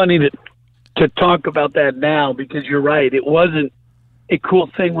pretty funny to talk about that now because you're right. It wasn't a cool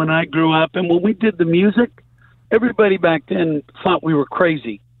thing when I grew up. And when we did the music, everybody back then thought we were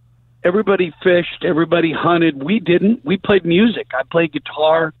crazy. Everybody fished. Everybody hunted. We didn't. We played music. I played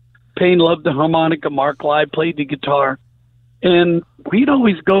guitar. Payne loved the harmonica. Mark Live played the guitar. And we'd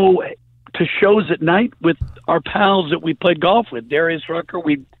always go to shows at night with our pals that we played golf with. Darius Rucker,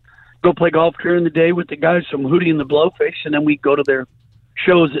 we'd go play golf during the day with the guys from Hootie and the Blowfish, and then we'd go to their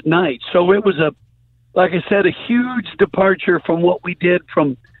shows at night. So it was like I said, a huge departure from what we did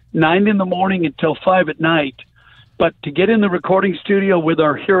from 9 in the morning until 5 at night. But to get in the recording studio with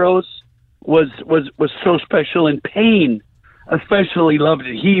our heroes was so special. And Payne especially loved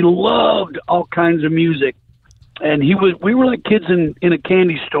it. He loved all kinds of music. And we were like kids in a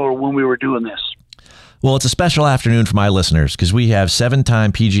candy store when we were doing this. Well, it's a special afternoon for my listeners because we have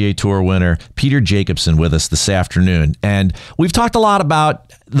 7-time PGA Tour winner Peter Jacobsen with us this afternoon. And we've talked a lot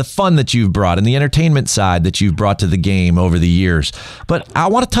about the fun that you've brought and the entertainment side that you've brought to the game over the years. But I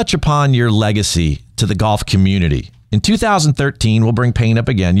want to touch upon your legacy to the golf community. In 2013, we'll bring Payne up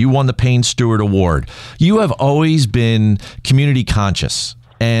again. You won the Payne Stewart Award. You have always been community conscious.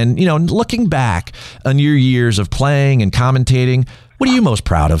 And, looking back on your years of playing and commentating, what are you most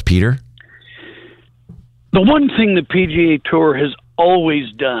proud of, Peter? The one thing the PGA Tour has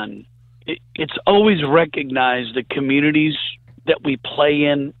always done, it's always recognized the communities that we play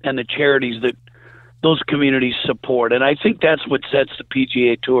in and the charities that those communities support. And I think that's what sets the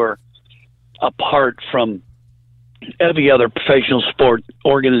PGA Tour apart from every other professional sport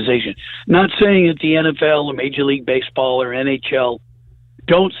organization. Not saying that the NFL or Major League Baseball or NHL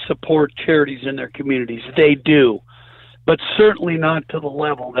don't support charities in their communities. They do, but certainly not to the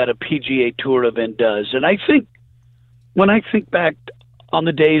level that a PGA Tour event does. And I think when I think back on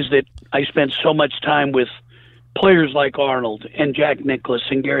the days that I spent so much time with players like Arnold and Jack Nicklaus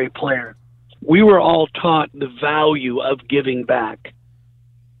and Gary Player, we were all taught the value of giving back.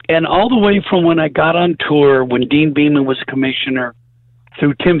 And all the way from when I got on tour, when Dean Beeman was commissioner,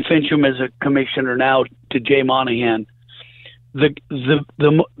 through Tim Fincham as a commissioner, now to Jay Monahan, the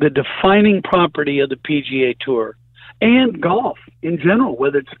defining property of the PGA Tour and golf in general,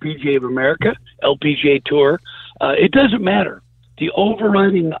 whether it's PGA of America, LPGA Tour, it doesn't matter. The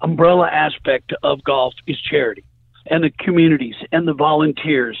overriding umbrella aspect of golf is charity and the communities and the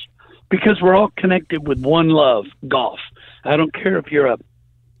volunteers, because we're all connected with one love, golf. I don't care if you're a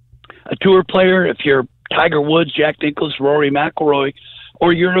tour player, if you're Tiger Woods, Jack Nicklaus, Rory McIlroy,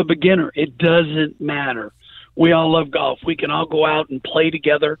 or you're a beginner. It doesn't matter. We all love golf. We can all go out and play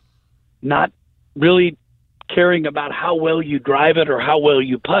together, not really caring about how well you drive it or how well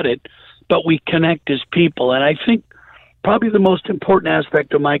you putt it, but we connect as people. And I think probably the most important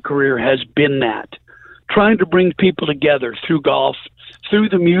aspect of my career has been that, trying to bring people together through golf, through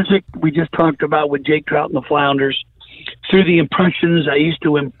the music we just talked about with Jake Trout and the Flounders, through the impressions. I used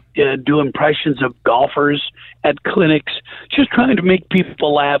to do impressions of golfers at clinics, just trying to make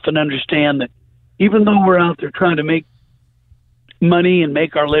people laugh and understand that even though we're out there trying to make money and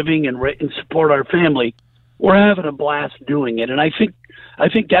make our living and support our family, we're having a blast doing it. And I think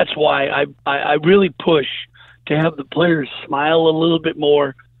that's why I really push to have the players smile a little bit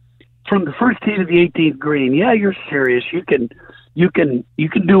more from the first tee to the 18th green. Yeah, you're serious. You can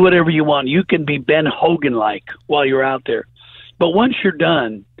do whatever you want. You can be Ben Hogan-like while you're out there. But once you're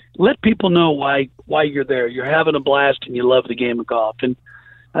done, let people know why you're there. You're having a blast and you love the game of golf. And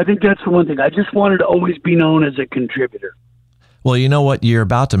I think that's the one thing. I just wanted to always be known as a contributor. Well, you know what? You're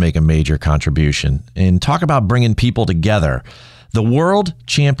about to make a major contribution. And talk about bringing people together. The World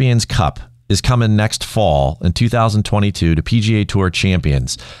Champions Cup is coming next fall in 2022 to PGA Tour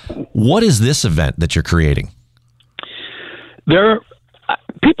Champions. What is this event that you're creating?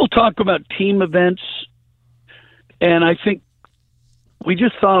 People talk about team events, and I think we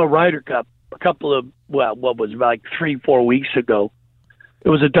just saw a Ryder Cup what was like 3-4 weeks ago. It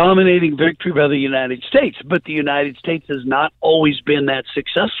was a dominating victory by the United States, but the United States has not always been that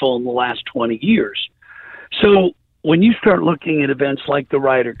successful in the last 20 years. So when you start looking at events like the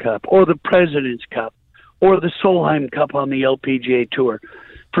Ryder Cup or the President's Cup or the Solheim Cup on the LPGA Tour,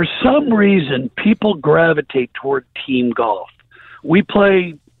 for some reason, people gravitate toward team golf. We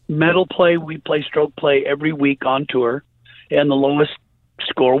play medal play, we play stroke play every week on tour, and the lowest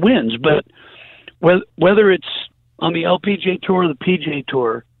score wins. But whether it's on the LPGA Tour or the PGA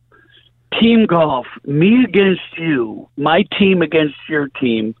Tour, team golf, me against you, my team against your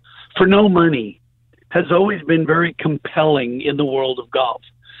team, for no money, has always been very compelling in the world of golf.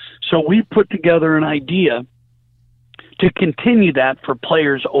 So we put together an idea to continue that for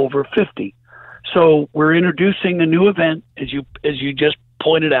players over 50. So we're introducing a new event, as you just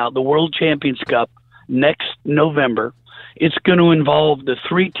pointed out, the World Champions Cup next November. It's going to involve the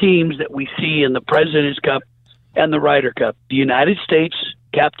three teams that we see in the President's Cup and the Ryder Cup. The United States,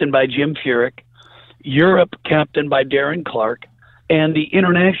 captained by Jim Furyk, Europe, captained by Darren Clark, and the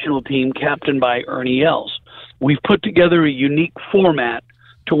international team, captained by Ernie Els. We've put together a unique format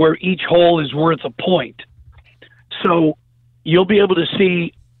to where each hole is worth a point. So you'll be able to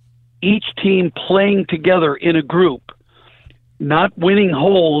see each team playing together in a group, not winning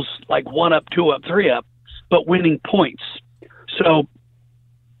holes like 1 up, 2 up, 3 up, but winning points. So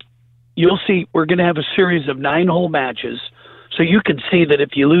you'll see we're going to have a series of 9-hole matches. So you can see that if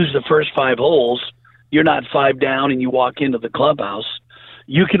you lose the first 5 holes, you're not 5 down and you walk into the clubhouse.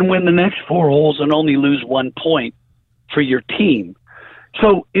 You can win the next 4 holes and only lose 1 point for your team.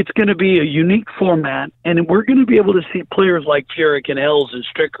 So it's going to be a unique format, and we're going to be able to see players like Furyk and Els and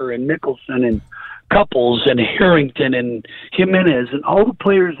Stricker and Mickelson and Couples and Harrington and Jimenez and all the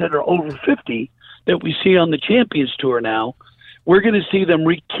players that are over 50 that we see on the Champions Tour now. We're going to see them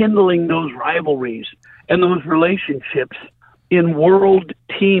rekindling those rivalries and those relationships in world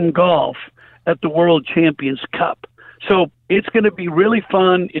team golf at the World Champions Cup. So it's going to be really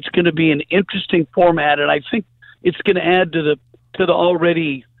fun. It's going to be an interesting format, and I think it's going to add to the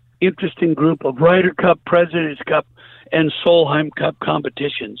already interesting group of Ryder Cup, President's Cup, and Solheim Cup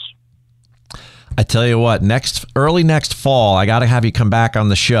competitions. I tell you what, early next fall, I got to have you come back on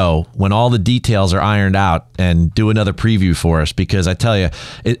the show when all the details are ironed out and do another preview for us, because I tell you,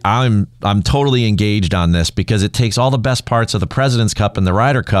 I'm totally engaged on this, because it takes all the best parts of the President's Cup and the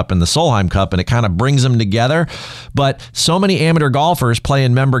Ryder Cup and the Solheim Cup, and it kind of brings them together. But so many amateur golfers play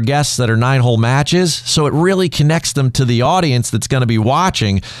in member guests that are 9-hole matches, so it really connects them to the audience that's going to be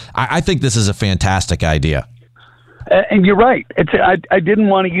watching. I think this is a fantastic idea. And you're right. I didn't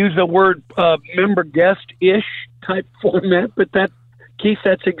want to use the word member guest-ish type format, but Keith,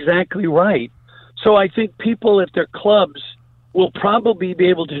 that's exactly right. So I think people at their clubs will probably be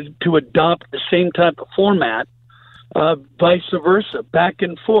able to adopt the same type of format, vice versa, back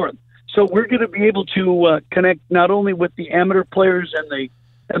and forth. So we're going to be able to connect not only with the amateur players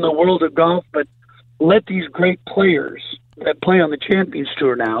and the world of golf, but let these great players that play on the Champions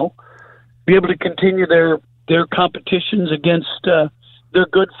Tour now be able to continue their competitions against their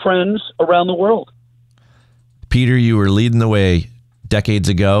good friends around the world. Peter, you were leading the way decades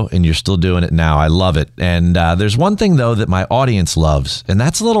ago, and you're still doing it now. I love it. And there's one thing, though, that my audience loves, and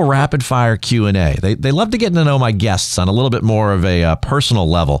that's a little rapid-fire Q&A. They love to get to know my guests on a little bit more of a personal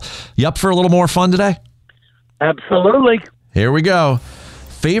level. You up for a little more fun today? Absolutely. Here we go.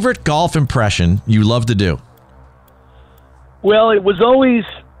 Favorite golf impression you love to do? Well,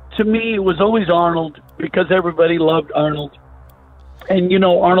 to me, it was always Arnold, because everybody loved Arnold. And,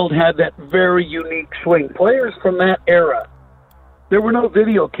 Arnold had that very unique swing. Players from that era, there were no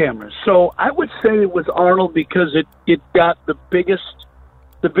video cameras. So I would say it was Arnold, because it got the biggest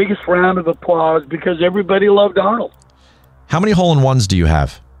round of applause, because everybody loved Arnold. How many hole-in-ones do you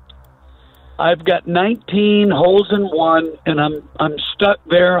have? I've got 19 holes in one, and I'm stuck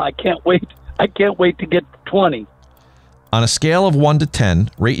there. I can't wait to get to 20. On a scale of 1 to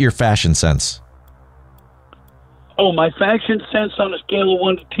 10, rate your fashion sense. Oh, my fashion sense on a scale of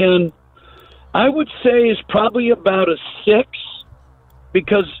 1 to 10, I would say is probably about a 6,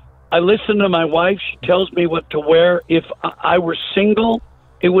 because I listen to my wife. She tells me what to wear. If I were single,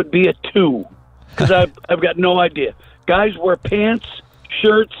 it would be a 2, because I've got no idea. Guys wear pants,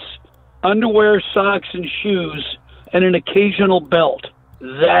 shirts, underwear, socks, and shoes, and an occasional belt.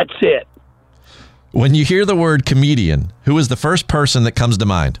 That's it. When you hear the word comedian, who is the first person that comes to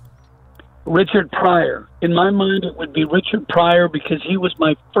mind? Richard Pryor. In my mind, it would be Richard Pryor, because he was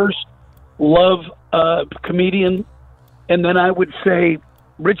my first love comedian. And then I would say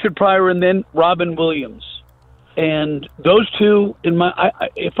Richard Pryor, and then Robin Williams. And those two,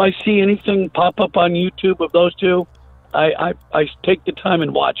 if I see anything pop up on YouTube of those two, I take the time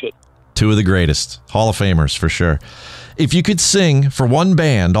and watch it. Two of the greatest. Hall of Famers, for sure. If you could sing for one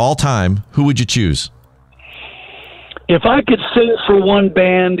band all time, who would you choose? If I could sing for one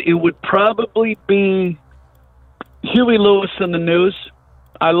band, it would probably be Huey Lewis and the News.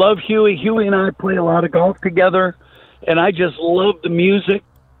 I love Huey. Huey and I play a lot of golf together, and I just love the music,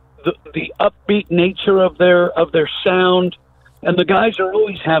 the upbeat nature of their sound, and the guys are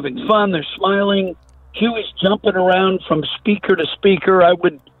always having fun. They're smiling. Huey's jumping around from speaker to speaker. I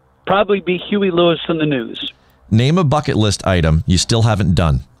would probably be Huey Lewis and the News. Name a bucket list item you still haven't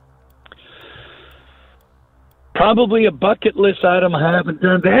done. Probably a bucket list item I haven't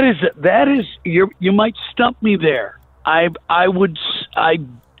done. That is you might stump me there. I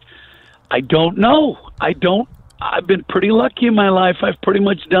don't know. I've been pretty lucky in my life. I've pretty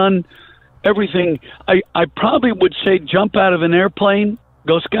much done everything. I probably would say jump out of an airplane,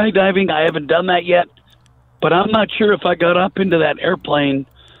 go skydiving. I haven't done that yet, but I'm not sure if I got up into that airplane,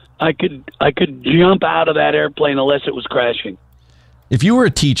 I could jump out of that airplane unless it was crashing. If you were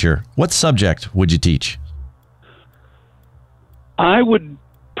a teacher, what subject would you teach? I would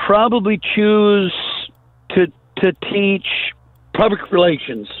probably choose to teach public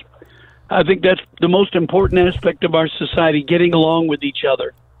relations. I think that's the most important aspect of our society, getting along with each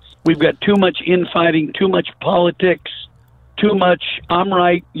other. We've got too much infighting, too much politics, too much I'm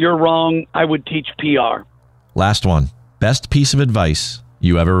right, you're wrong. I would teach PR. Last one. Best piece of advice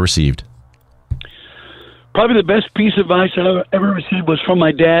you ever received? Probably the best piece of advice I ever received was from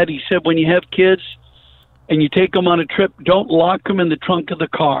my dad. He said, when you have kids and you take them on a trip, don't lock them in the trunk of the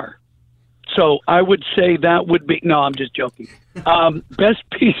car. So I would say that would be, no, I'm just joking. Best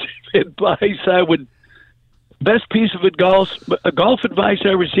piece of advice golf advice I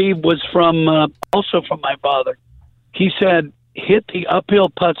received was also from my father. He said, hit the uphill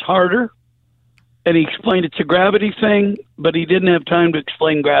putts harder. And he explained it's a gravity thing, but he didn't have time to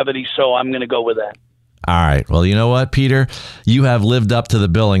explain gravity, so I'm going to go with that. All right. Well, you know what, Peter? You have lived up to the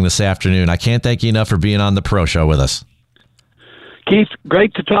billing this afternoon. I can't thank you enough for being on the Pro Show with us. Keith,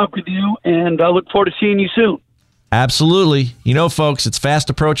 great to talk with you, and I look forward to seeing you soon. Absolutely. You know, folks, it's fast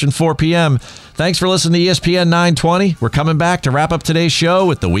approaching 4 p.m. Thanks for listening to ESPN 920. We're coming back to wrap up today's show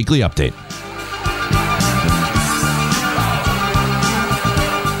with the weekly update.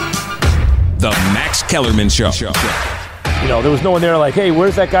 The Max Kellerman Show. You know, there was no one there like, hey,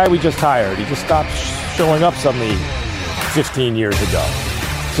 where's that guy we just hired? He just stopped showing up suddenly 15 years ago.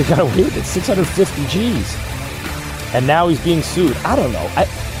 So he got away with it, 650 G's. And now he's being sued. I don't know.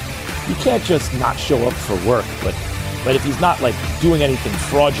 You can't just not show up for work, but if he's not like doing anything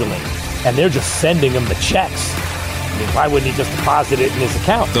fraudulent and they're just sending him the checks, I mean, why wouldn't he just deposit it in his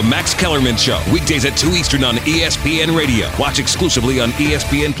account? The Max Kellerman Show, weekdays at 2 Eastern on ESPN Radio. Watch exclusively on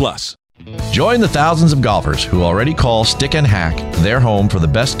ESPN+. Join the thousands of golfers who already call Stick and Hack their home for the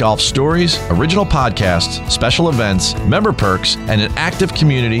best golf stories, original podcasts, special events, member perks, and an active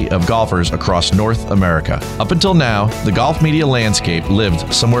community of golfers across North America. Up until now, the golf media landscape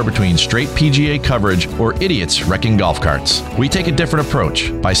lived somewhere between straight PGA coverage or idiots wrecking golf carts. We take a different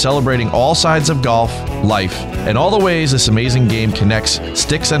approach by celebrating all sides of golf, life, and all the ways this amazing game connects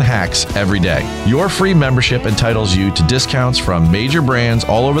sticks and hacks every day. Your free membership entitles you to discounts from major brands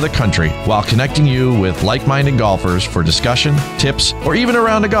all over the country, while connecting you with like-minded golfers for discussion, tips, or even a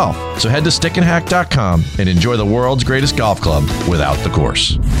round of golf. So head to stickandhack.com and enjoy the world's greatest golf club without the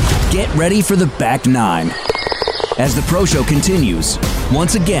course. Get ready for the back nine. As the Pro Show continues,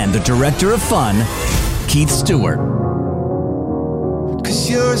 once again, the director of fun, Keith Stewart. 'Cause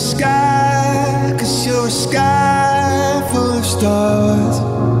you're a sky full of stars.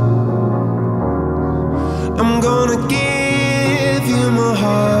 I'm gonna give you my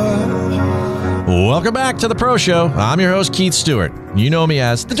heart. Welcome back to the Pro Show. I'm your host, Keith Stewart. You know me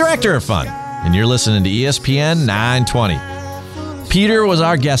as the director of fun, and you're listening to ESPN 920. Peter was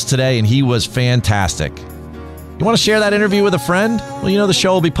our guest today, and he was fantastic. You want to share that interview with a friend? Well, you know the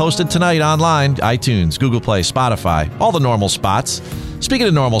show will be posted tonight online, iTunes, Google Play, Spotify, all the normal spots. Speaking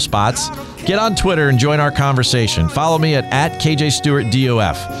of normal spots, get on Twitter and join our conversation. Follow me at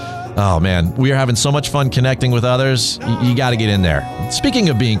KJStewartDOF. Oh, man, we are having so much fun connecting with others. You got to get in there. Speaking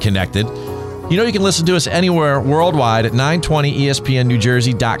of being connected, you know you can listen to us anywhere worldwide at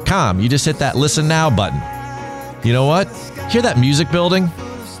 920ESPNNewJersey.com. You just hit that Listen Now button. You know what? Hear that music building?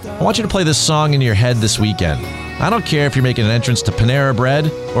 I want you to play this song in your head this weekend. I don't care if you're making an entrance to Panera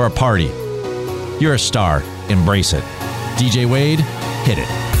Bread or a party. You're a star. Embrace it. DJ Wade, hit it.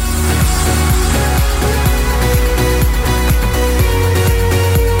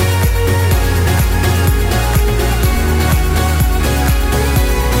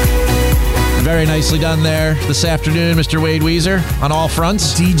 Very nicely done there this afternoon, Mr. Wade Weezer, on all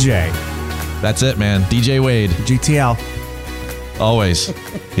fronts. DJ. That's it, man. DJ Wade. GTL. Always.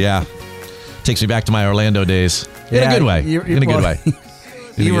 Yeah. Takes me back to my Orlando days. In a good way. In a good way.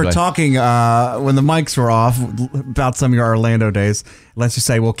 You were talking when the mics were off about some of your Orlando days. Let's just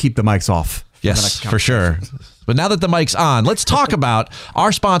say we'll keep the mics off. Yes, for sure. But now that the mic's on, let's talk about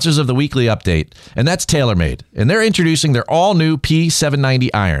our sponsors of the weekly update, and that's TaylorMade. And they're introducing their all-new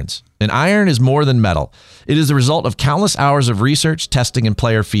P790 irons. An iron is more than metal. It is the result of countless hours of research, testing, and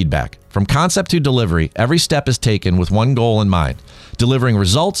player feedback. From concept to delivery, every step is taken with one goal in mind: delivering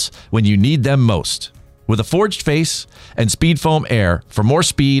results when you need them most. With a forged face and speed foam air for more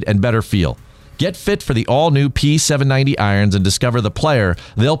speed and better feel. Get fit for the all-new P790 irons and discover the player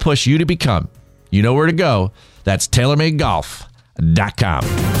they'll push you to become. You know where to go. That's TaylorMadeGolf.com.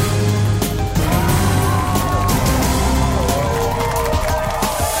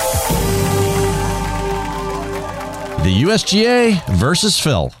 The USGA versus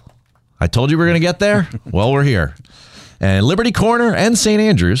Phil. I told you we were going to get there. Well, we're here. And Liberty Corner and St.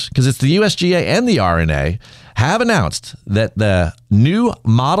 Andrews, because it's the USGA and the R&A, have announced that the new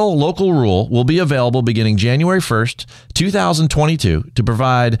model local rule will be available beginning January 1st, 2022, to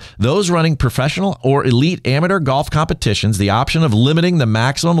provide those running professional or elite amateur golf competitions the option of limiting the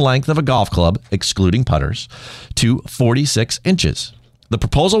maximum length of a golf club, excluding putters, to 46 inches. The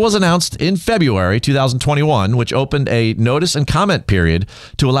proposal was announced in February 2021, which opened a notice and comment period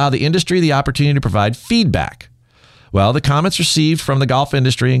to allow the industry the opportunity to provide feedback. Well, the comments received from the golf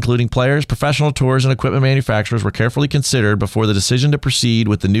industry, including players, professional tours, and equipment manufacturers, were carefully considered before the decision to proceed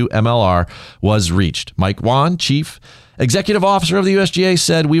with the new MLR was reached. Mike Wan, Chief Executive Officer of the USGA,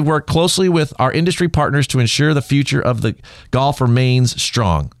 said, "We've worked closely with our industry partners to ensure the future of the golf remains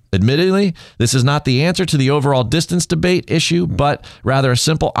strong. Admittedly, this is not the answer to the overall distance debate issue, but rather a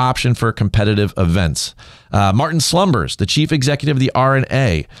simple option for competitive events. Martin Slumbers, the chief executive of the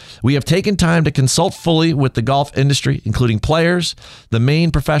R&A. We have taken time to consult fully with the golf industry, including players, the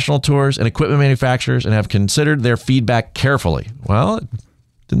main professional tours, and equipment manufacturers, and have considered their feedback carefully. Well, it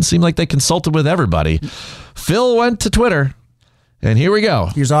didn't seem like they consulted with everybody. Phil went to Twitter, and here we go.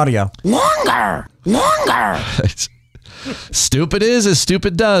 Here's audio. Longer. Stupid is as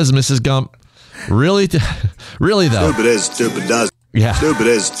stupid does, Mrs. Gump. Really though. Stupid is, stupid does. Yeah. Stupid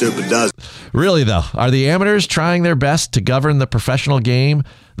is, stupid does. Really though, are the amateurs trying their best to govern the professional game,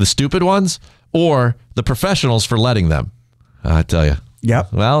 the stupid ones, or the professionals for letting them? I tell you.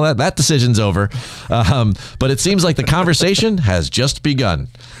 Yep. Well, that decision's over. But it seems like the conversation has just begun.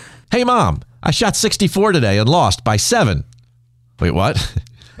 Hey, Mom, I shot 64 today and lost by 7. Wait, what?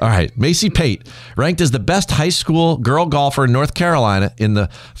 All right. Macy Pate, ranked as the best high school girl golfer in North Carolina in the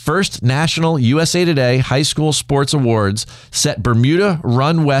first National USA Today High School Sports Awards, set Bermuda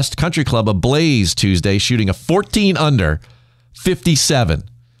Run West Country Club ablaze Tuesday, shooting a 14 under 57.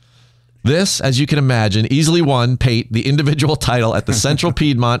 This, as you can imagine, easily won Pate the individual title at the Central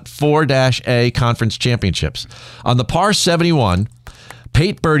Piedmont 4-A Conference Championships. On the par 71,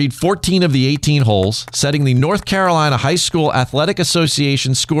 Pate birdied 14 of the 18 holes, setting the North Carolina High School Athletic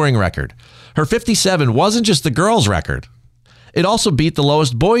Association scoring record. Her 57 wasn't just the girls' record. It also beat the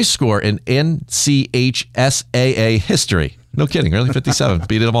lowest boys' score in NCHSAA history. No kidding, really? 57.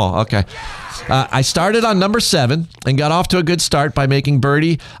 Beat them all. Okay. I started on number 7 and got off to a good start by making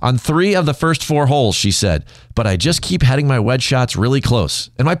birdie on 3 of the first 4 holes, she said. But I just keep heading my wedge shots really close.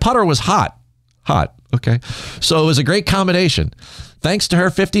 And my putter was hot. Okay. So it was a great combination. Thanks to her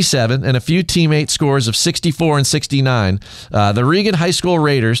 57 and a few teammate scores of 64 and 69, the Regan High School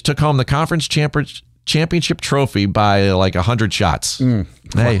Raiders took home the conference championship trophy by like 100 shots.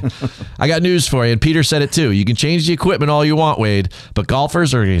 Hey, I got news for you, and Peter said it too. You can change the equipment all you want, Wade, but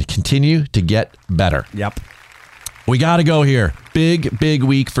golfers are going to continue to get better. Yep. We got to go here. Big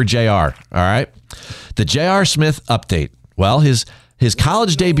week for JR. All right. The J.R. Smith update. Well, his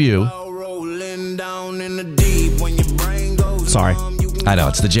college debut. Sorry. I know,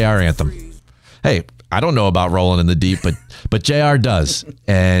 it's the JR anthem. Hey, I don't know about rolling in the deep, but JR does.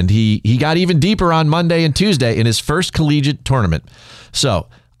 And he got even deeper on Monday and Tuesday in his first collegiate tournament. So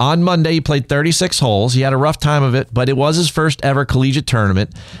on Monday, he played 36 holes. He had a rough time of it, but it was his first ever collegiate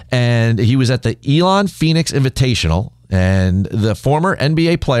tournament. And he was at the Elon Phoenix Invitational. And the former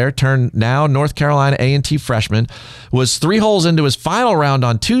NBA player turned now North Carolina A&T freshman was 3 holes into his final round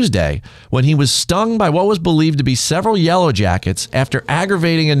on Tuesday when he was stung by what was believed to be several Yellow Jackets after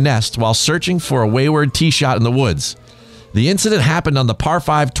aggravating a nest while searching for a wayward tee shot in the woods. The incident happened on the par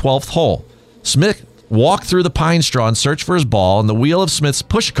 5 12th hole. Smith walked through the pine straw in search for his ball, and the wheel of Smith's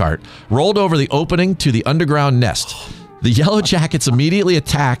pushcart rolled over the opening to the underground nest. The Yellow Jackets immediately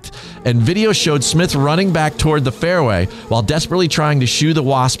attacked, and video showed Smith running back toward the fairway while desperately trying to shoo the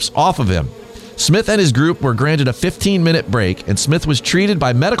wasps off of him. Smith and his group were granted a 15-minute break, and Smith was treated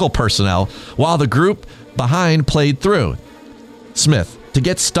by medical personnel while the group behind played through. Smith, to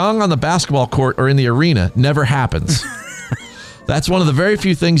get stung on the basketball court or in the arena never happens. That's one of the very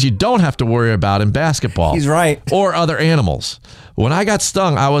few things you don't have to worry about in basketball. He's right. Or other animals. When I got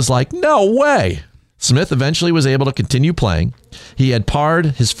stung, I was like, no way. Smith eventually was able to continue playing. He had parred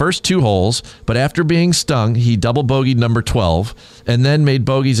his first 2 holes, but after being stung, he double bogeyed number 12 and then made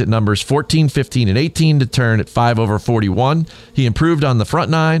bogeys at numbers 14, 15, and 18 to turn at 5 over 41. He improved on the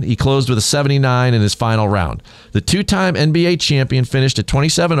front 9. He closed with a 79 in his final round. The 2-time NBA champion finished at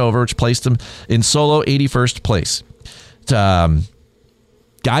 27 over, which placed him in solo 81st place.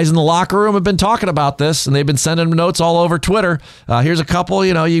 Guys in the locker room have been talking about this, and they've been sending him notes all over Twitter. Here's a couple.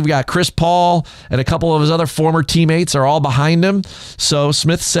 You've got Chris Paul and a couple of his other former teammates are all behind him. So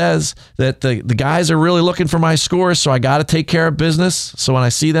Smith says that the guys are really looking for my scores, so I got to take care of business. So when I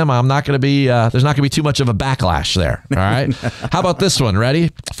see them, I'm not going to be there's not going to be too much of a backlash there. All right. How about this one?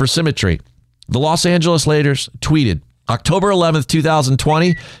 Ready? For symmetry. The Los Angeles Lakers tweeted, October 11th,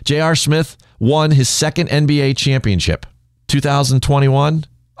 2020, J.R. Smith won his second NBA championship. 2021,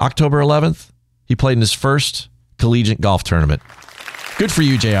 October 11th, he played in his first collegiate golf tournament. Good for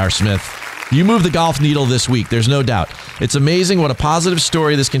you, J.R. Smith. You moved the golf needle this week, there's no doubt. It's amazing what a positive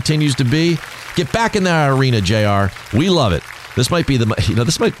story this continues to be. Get back in that arena, J.R. We love it. This might be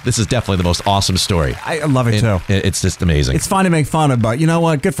this is definitely the most awesome story. I love it too. It's just amazing. It's fun to make fun of, but you know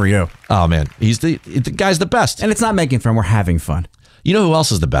what? Good for you. Oh man, the guy's the best. And it's not making fun, we're having fun. You know who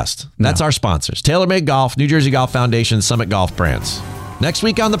else is the best? That's our sponsors. TaylorMade Golf, New Jersey Golf Foundation, Summit Golf Brands. Next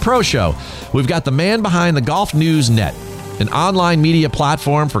week on The Pro Show, we've got the man behind the Golf News Net. an online media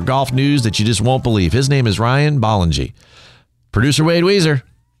platform for golf news that you just won't believe. His name is Ryan Bollingy. Producer Wade Weezer,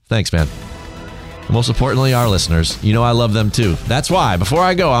 thanks, man. And most importantly, our listeners, you know I love them too. That's why, before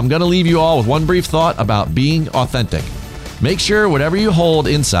I go, I'm going to leave you all with one brief thought about being authentic. Make sure whatever you hold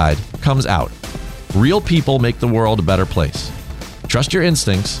inside comes out. Real people make the world a better place. Trust your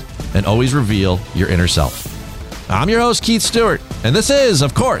instincts and always reveal your inner self. I'm your host, Keith Stewart, and this is,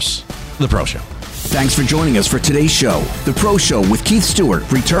 of course, The Pro Show. Thanks for joining us for today's show. The Pro Show with Keith Stewart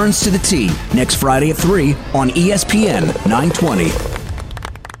returns to the tee next Friday at 3 on ESPN 920.